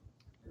as well.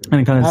 And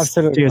it kind of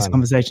steers the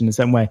conversation in the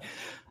same way.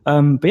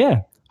 But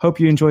yeah, hope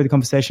you enjoy the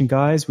conversation,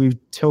 guys. We've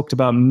talked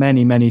about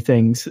many, many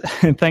things.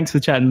 Thanks for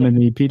chatting with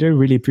me, Peter.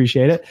 Really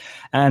appreciate it.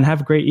 And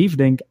have a great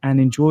evening and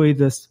enjoy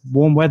this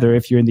warm weather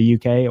if you're in the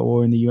UK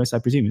or in the US, I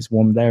presume. It's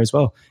warm there as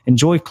well.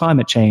 Enjoy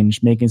climate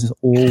change, making us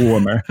all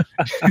warmer.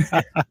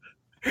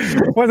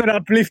 What an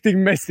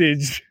uplifting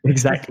message.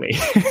 Exactly.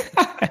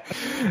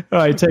 All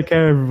right, take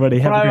care, everybody.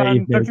 Have a great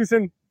evening. Talk to you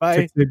soon.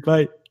 Bye.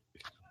 Bye.